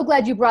I'm so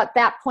glad you brought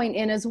that point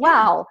in as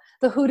well.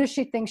 The who does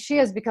she think she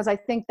is? Because I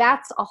think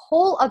that's a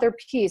whole other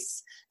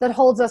piece that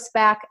holds us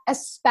back,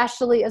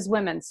 especially as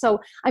women.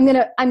 So I'm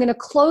gonna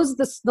close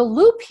the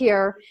loop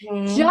here.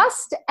 Mm-hmm.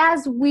 Just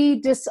as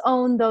we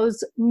disown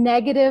those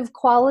negative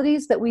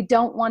qualities that we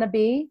don't want to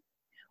be,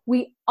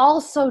 we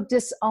also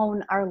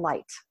disown our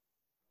light.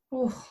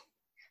 Ooh.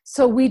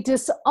 So we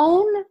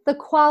disown the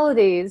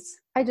qualities.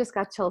 I just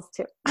got chills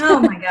too. Oh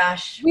my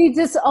gosh. We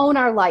disown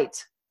our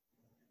light.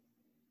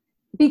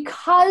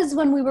 Because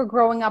when we were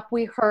growing up,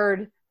 we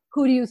heard,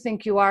 who do you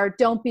think you are?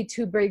 Don't be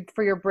too big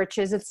for your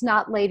britches. It's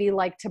not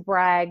ladylike to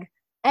brag.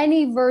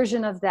 Any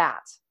version of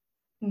that.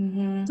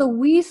 Mm-hmm. So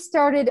we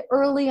started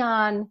early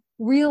on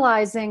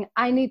realizing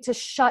I need to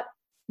shut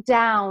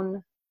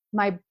down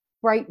my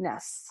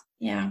brightness.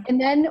 Yeah. And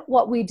then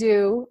what we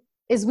do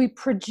is we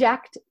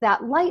project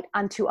that light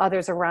onto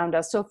others around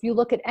us. So if you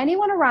look at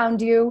anyone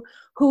around you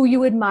who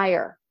you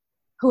admire,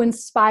 who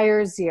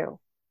inspires you,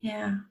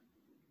 Yeah.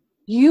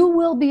 you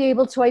will be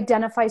able to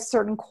identify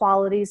certain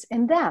qualities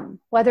in them,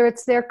 whether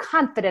it's their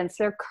confidence,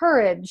 their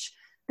courage,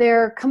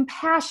 their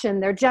compassion,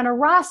 their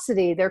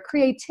generosity, their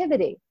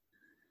creativity.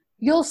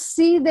 You'll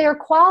see their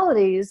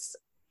qualities.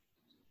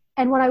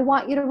 And what I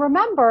want you to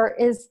remember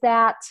is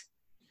that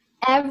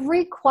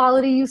every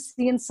quality you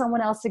see in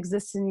someone else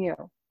exists in you.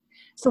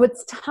 So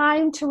it's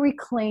time to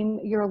reclaim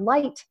your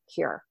light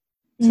here,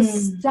 to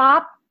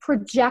stop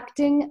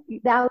projecting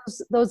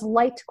those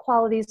light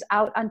qualities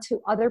out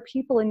onto other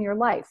people in your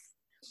life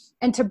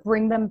and to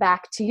bring them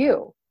back to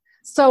you.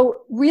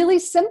 So really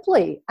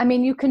simply, I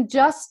mean, you can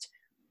just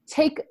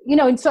take,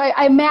 and so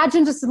I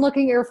imagine just in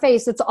looking at your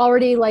face, it's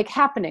already like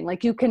happening.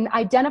 Like you can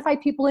identify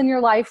people in your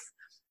life.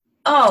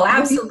 Oh,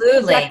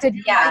 absolutely.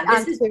 Yeah.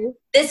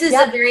 This is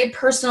a very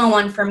personal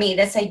one for me.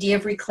 This idea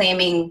of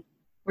reclaiming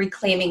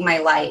my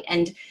light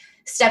and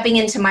stepping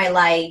into my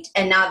light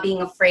and not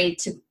being afraid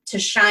to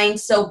shine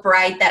so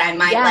bright that I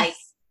might like,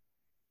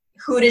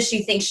 who does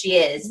she think she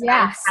is?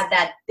 Yes. I've had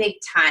that big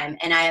time,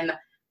 and I am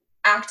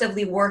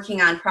actively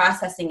working on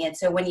processing it.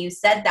 So when you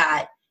said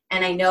that,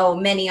 and I know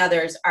many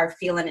others are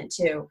feeling it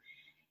too,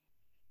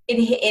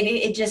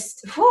 it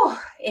just,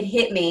 it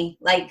hit me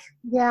like.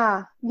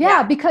 Yeah.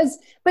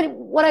 But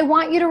what I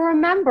want you to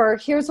remember,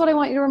 here's what I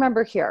want you to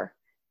remember here,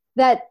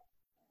 that,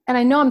 and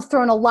I know I'm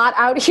throwing a lot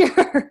out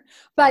here,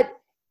 but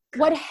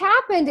what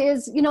happened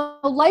is,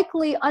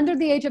 likely under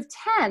the age of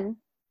 10,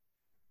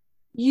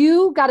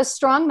 you got a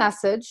strong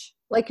message,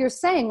 like you're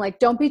saying, like,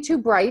 don't be too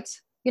bright.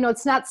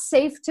 It's not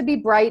safe to be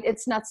bright.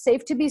 It's not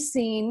safe to be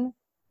seen.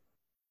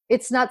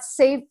 It's not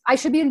safe. I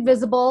should be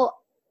invisible.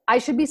 I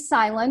should be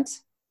silent.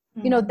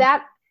 Mm-hmm.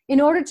 That in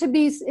order to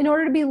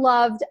be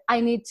loved, I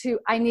need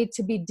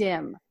to be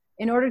dim.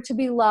 In order to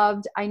be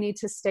loved, I need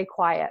to stay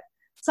quiet.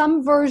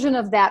 Some version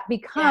of that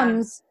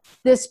becomes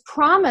this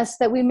promise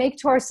that we make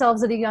to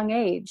ourselves at a young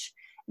age.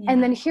 Yeah.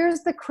 And then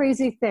here's the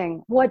crazy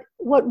thing. What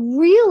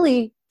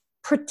really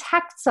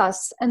protects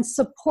us and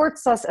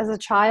supports us as a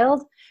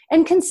child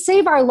and can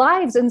save our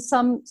lives in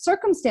some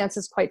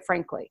circumstances, quite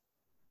frankly,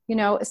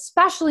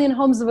 especially in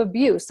homes of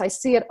abuse. I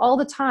see it all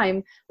the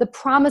time. The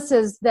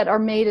promises that are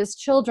made as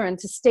children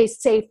to stay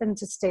safe and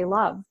to stay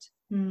loved,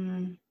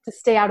 to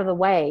stay out of the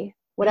way,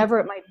 whatever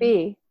it might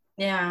be.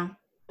 Yeah.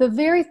 The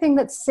very thing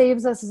that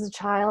saves us as a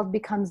child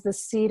becomes the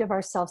seed of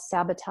our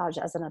self-sabotage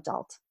as an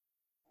adult.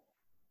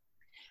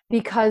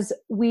 Because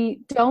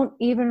we don't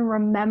even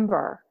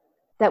remember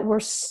that we're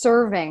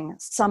serving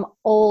some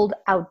old,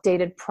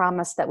 outdated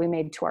promise that we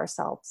made to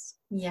ourselves.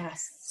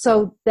 Yes.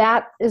 So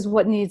that is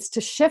what needs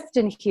to shift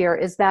in here,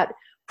 is that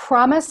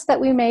promise that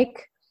we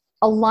make,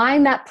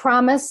 align that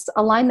promise,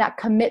 align that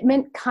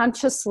commitment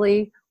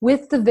consciously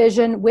with the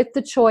vision, with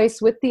the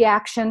choice, with the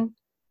action,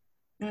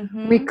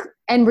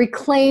 and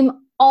reclaim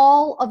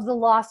all of the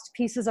lost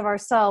pieces of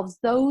ourselves,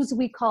 those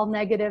we call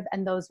negative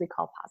and those we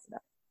call positive.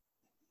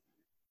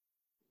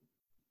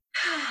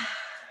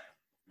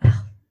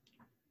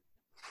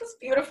 That's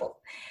beautiful.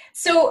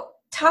 So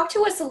talk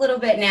to us a little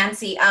bit,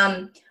 Nancy.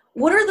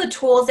 What are the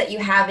tools that you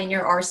have in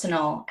your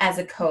arsenal as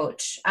a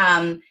coach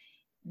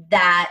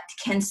that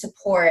can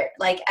support,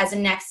 like, as a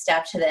next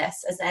step to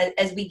this,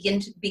 as we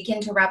begin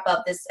to wrap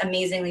up this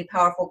amazingly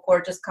powerful,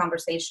 gorgeous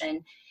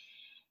conversation?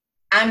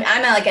 I'm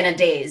like in a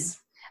daze.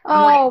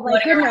 Oh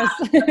my goodness!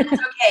 That's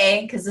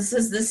okay, because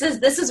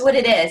this is what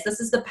it is. This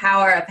is the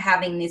power of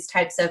having these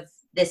types of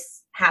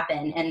this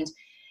happen, and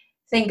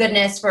thank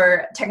goodness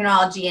for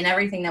technology and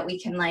everything that we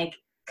can like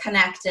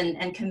connect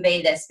and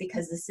convey this,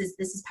 because this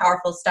is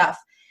powerful stuff.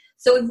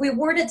 So if we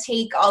were to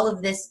take all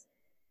of this,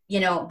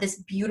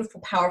 this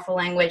beautiful, powerful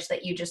language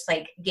that you just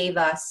like gave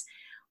us,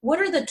 what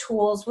are the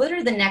tools? What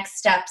are the next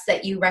steps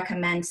that you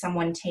recommend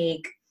someone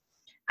take?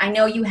 I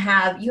know you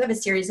have a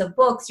series of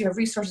books, you have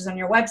resources on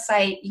your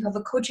website, you have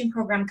a coaching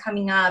program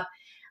coming up.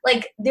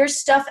 Like, there's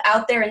stuff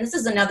out there. And this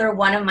is another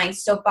one of my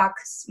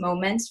soapbox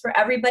moments for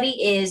everybody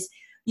is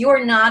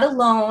you're not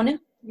alone.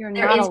 You're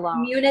There not is alone.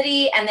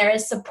 community, and there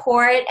is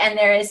support, and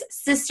there is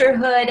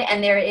sisterhood,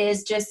 and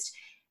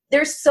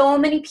there's so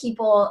many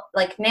people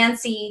like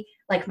Nancy,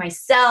 like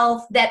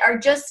myself, that are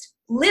just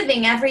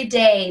living every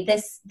day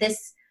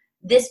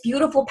this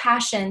beautiful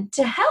passion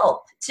to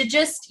help, to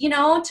just,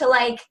 to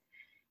like,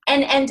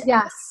 and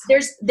Yes.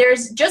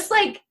 there's just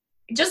like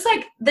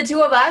the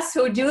two of us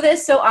who do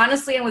this so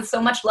honestly and with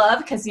so much love,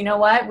 because you know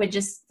what, we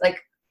just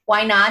like,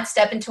 why not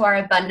step into our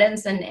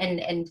abundance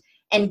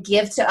and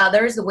give to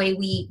others the way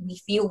we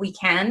feel we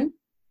can.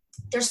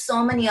 There's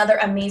so many other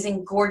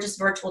amazing, gorgeous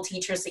virtual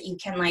teachers that you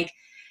can like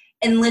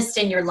enlist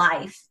in your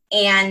life.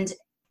 And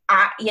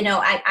I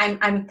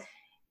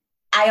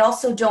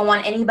also don't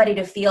want anybody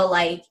to feel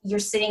like you're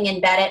sitting in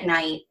bed at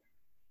night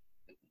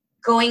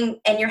going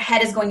and your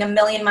head is going a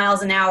million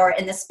miles an hour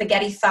and the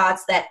spaghetti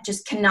thoughts that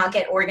just cannot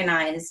get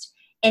organized,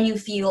 and you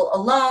feel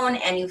alone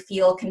and you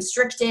feel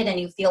constricted and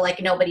you feel like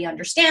nobody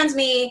understands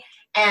me.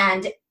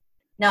 And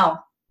no,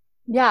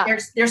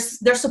 there's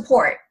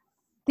support.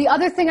 The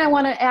other thing I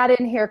want to add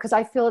in here, because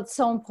I feel it's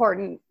so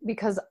important,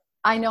 because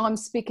I know I'm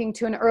speaking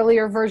to an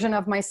earlier version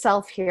of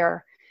myself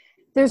here.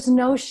 There's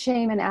no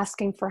shame in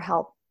asking for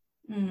help.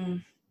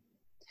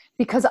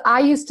 Because I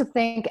used to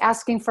think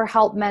asking for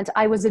help meant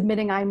I was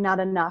admitting I'm not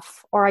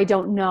enough or I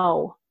don't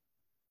know.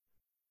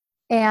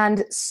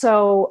 And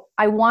so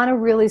I want to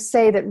really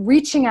say that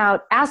reaching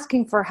out,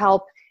 asking for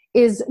help,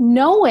 is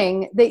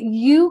knowing that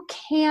you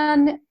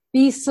can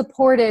be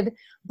supported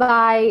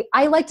by,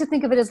 I like to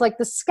think of it as like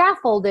the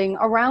scaffolding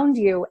around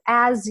you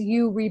as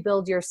you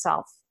rebuild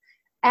yourself.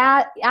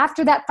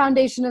 After that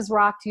foundation is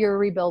rocked, you're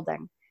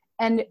rebuilding.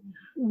 And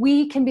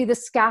we can be the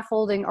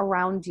scaffolding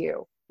around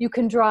you. You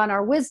can draw on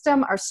our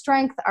wisdom, our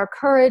strength, our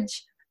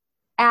courage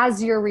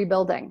as you're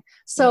rebuilding.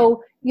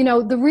 So,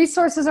 the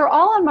resources are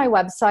all on my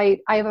website.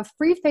 I have a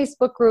free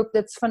Facebook group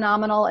that's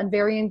phenomenal and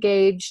very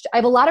engaged. I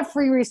have a lot of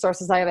free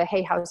resources. I have a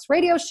Hay House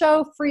radio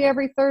show free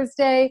every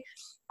Thursday.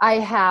 I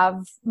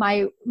have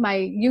my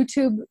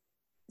YouTube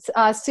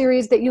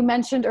series that you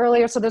mentioned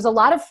earlier. So there's a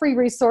lot of free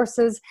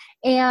resources.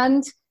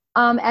 And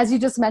as you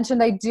just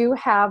mentioned, I do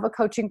have a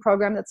coaching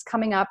program that's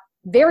coming up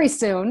very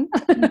soon.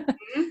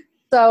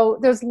 So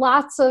there's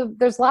lots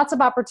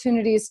of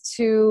opportunities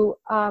to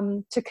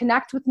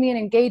connect with me and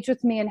engage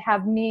with me and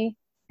have me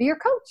be your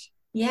coach.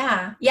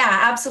 Yeah,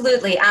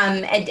 absolutely.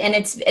 And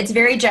it's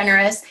very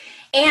generous.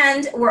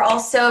 And we're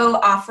also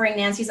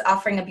Nancy's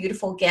offering a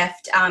beautiful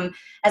gift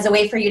as a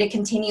way for you to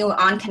continue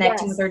on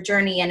connecting with her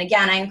journey. And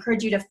again, I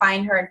encourage you to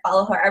find her and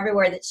follow her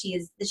everywhere that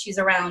she's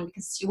around,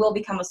 because she will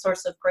become a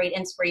source of great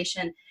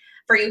inspiration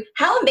for you.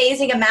 How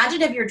amazing.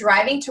 Imagine if you're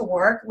driving to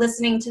work,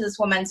 listening to this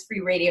woman's free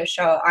radio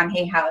show on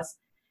Hay House.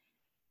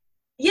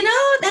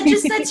 That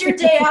just sets your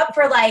day up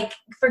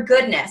for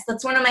goodness.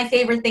 That's one of my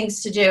favorite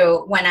things to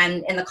do when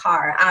I'm in the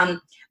car.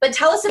 But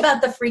tell us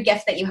about the free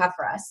gift that you have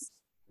for us.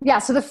 Yeah.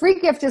 So the free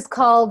gift is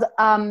called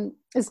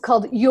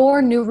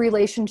Your New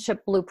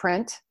Relationship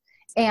Blueprint.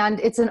 And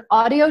it's an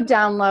audio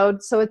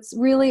download. So it's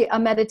really a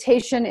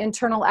meditation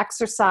internal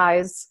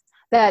exercise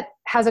that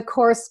has a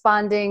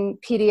corresponding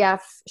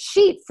PDF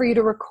sheet for you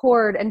to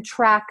record and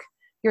track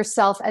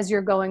yourself as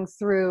you're going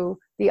through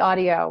the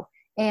audio.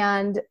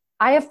 And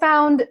I have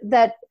found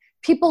that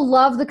people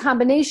love the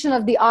combination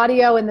of the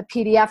audio and the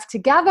PDF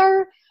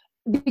together,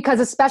 because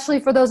especially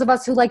for those of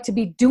us who like to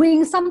be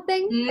doing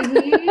something.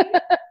 Mm-hmm.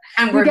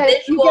 And we're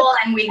visual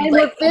and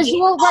we're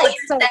visual, all right?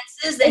 your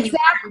senses, and you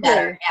learn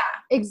better.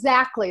 Yeah.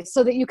 Exactly.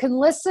 So that you can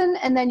listen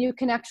and then you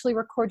can actually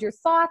record your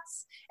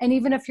thoughts. And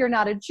even if you're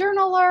not a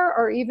journaler,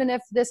 or even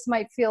if this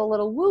might feel a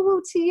little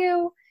woo-woo to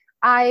you,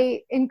 I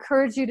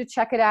encourage you to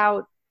check it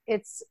out.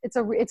 It's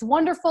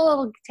wonderful.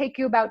 It'll take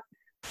you about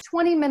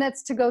 20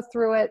 minutes to go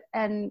through it,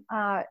 and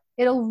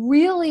it'll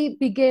really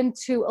begin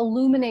to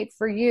illuminate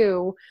for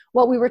you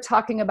what we were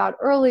talking about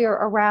earlier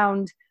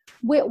around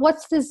what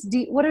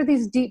are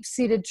these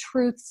deep-seated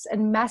truths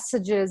and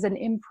messages and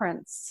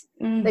imprints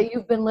that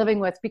you've been living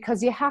with.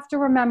 Because you have to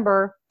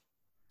remember,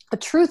 a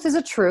truth is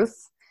a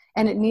truth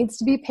and it needs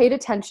to be paid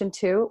attention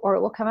to, or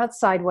it will come out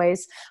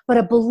sideways. But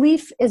a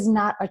belief is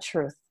not a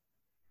truth.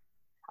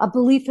 A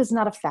belief is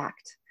not a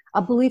fact.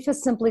 A belief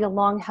is simply a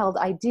long-held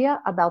idea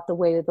about the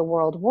way the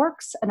world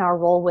works and our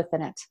role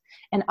within it.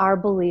 And our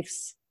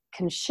beliefs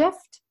can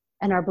shift,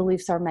 and our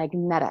beliefs are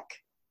magnetic.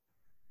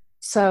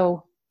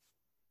 So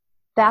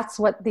that's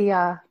what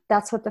the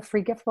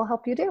free gift will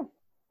help you do.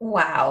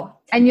 Wow.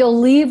 And you'll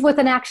leave with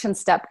an action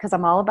step, because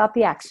I'm all about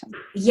the action.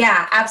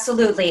 Yeah,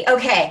 absolutely.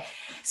 Okay.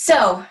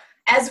 So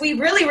as we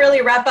really,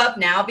 really wrap up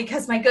now,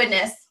 because my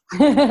goodness,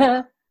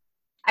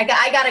 I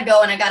gotta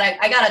go, and I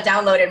gotta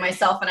download it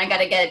myself, and I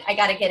gotta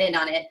get in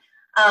on it.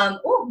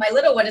 Oh, my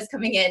little one is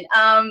coming in.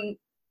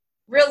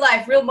 Real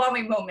life, real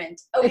mommy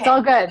moment. Okay, it's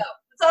all good.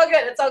 all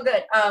good. It's all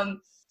good.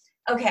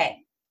 Okay.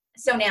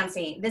 So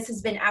Nancy, this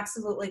has been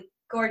absolutely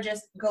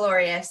gorgeous,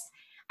 glorious.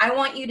 I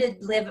want you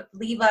to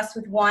leave us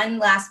with one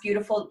last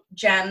beautiful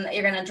gem that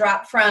you're going to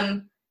drop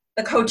from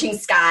the coaching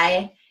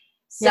sky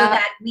so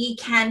that we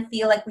can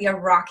feel like we are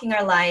rocking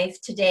our life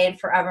today and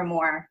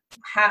forevermore.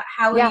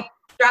 How would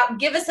you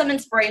give us some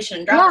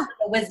inspiration, drop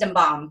a wisdom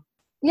bomb.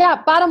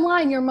 Yeah. Bottom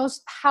line, your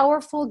most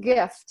powerful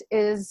gift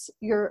is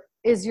your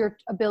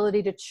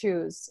ability to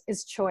choose,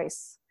 is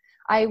choice.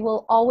 I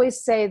will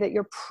always say that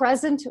your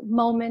present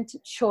moment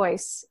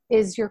choice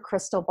is your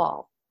crystal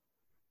ball.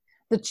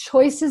 The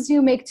choices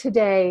you make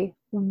today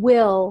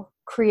will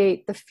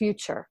create the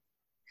future.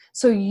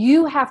 So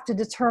you have to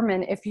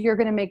determine if you're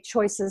going to make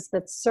choices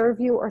that serve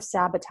you or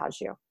sabotage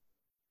you.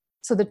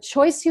 So the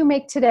choice you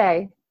make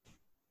today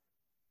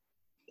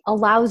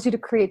allows you to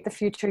create the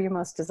future you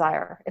most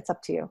desire. It's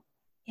up to you.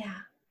 Yeah.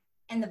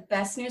 And the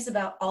best news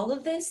about all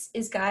of this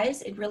is,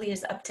 guys, it really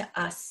is up to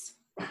us.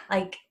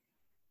 Like,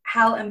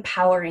 how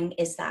empowering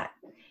is that?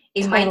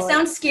 It might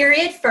sound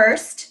scary at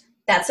first.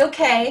 That's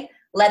okay.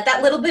 Let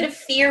that little bit of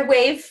fear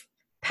wave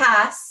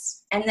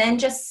pass, and then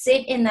just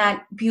sit in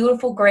that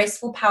beautiful,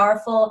 graceful,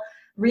 powerful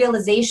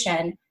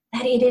realization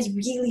that it is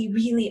really,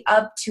 really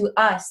up to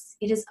us.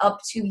 It is up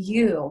to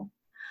you.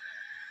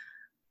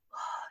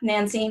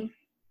 Nancy,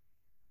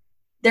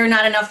 there are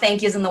not enough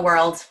thank yous in the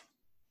world.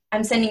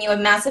 I'm sending you a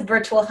massive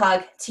virtual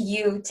hug to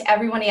you, to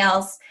everybody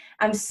else.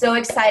 I'm so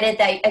excited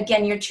that,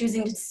 again, you're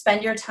choosing to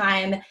spend your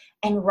time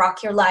and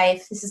rock your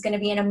life. This is going to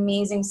be an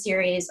amazing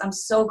series. I'm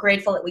so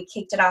grateful that we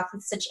kicked it off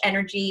with such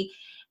energy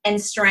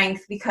and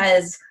strength,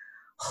 because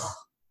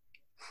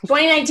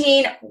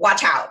 2019,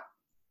 watch out.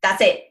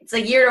 That's it. It's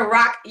a year to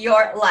rock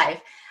your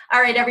life.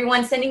 All right,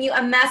 everyone, sending you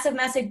a massive,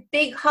 massive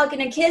big hug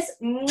and a kiss.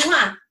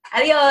 Mwah.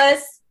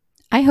 Adios.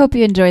 I hope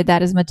you enjoyed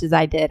that as much as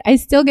I did. I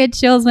still get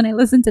chills when I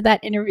listen to that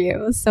interview.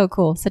 It was so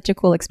cool. Such a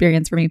cool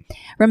experience for me.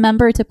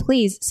 Remember to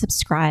please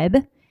subscribe,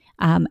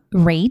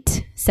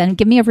 rate,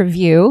 give me a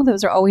review.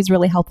 Those are always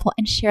really helpful.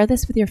 And share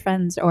this with your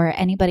friends or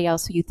anybody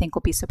else who you think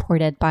will be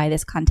supported by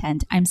this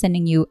content. I'm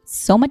sending you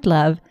so much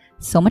love,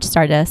 so much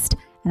stardust,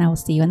 and I will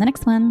see you in the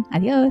next one.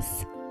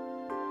 Adios.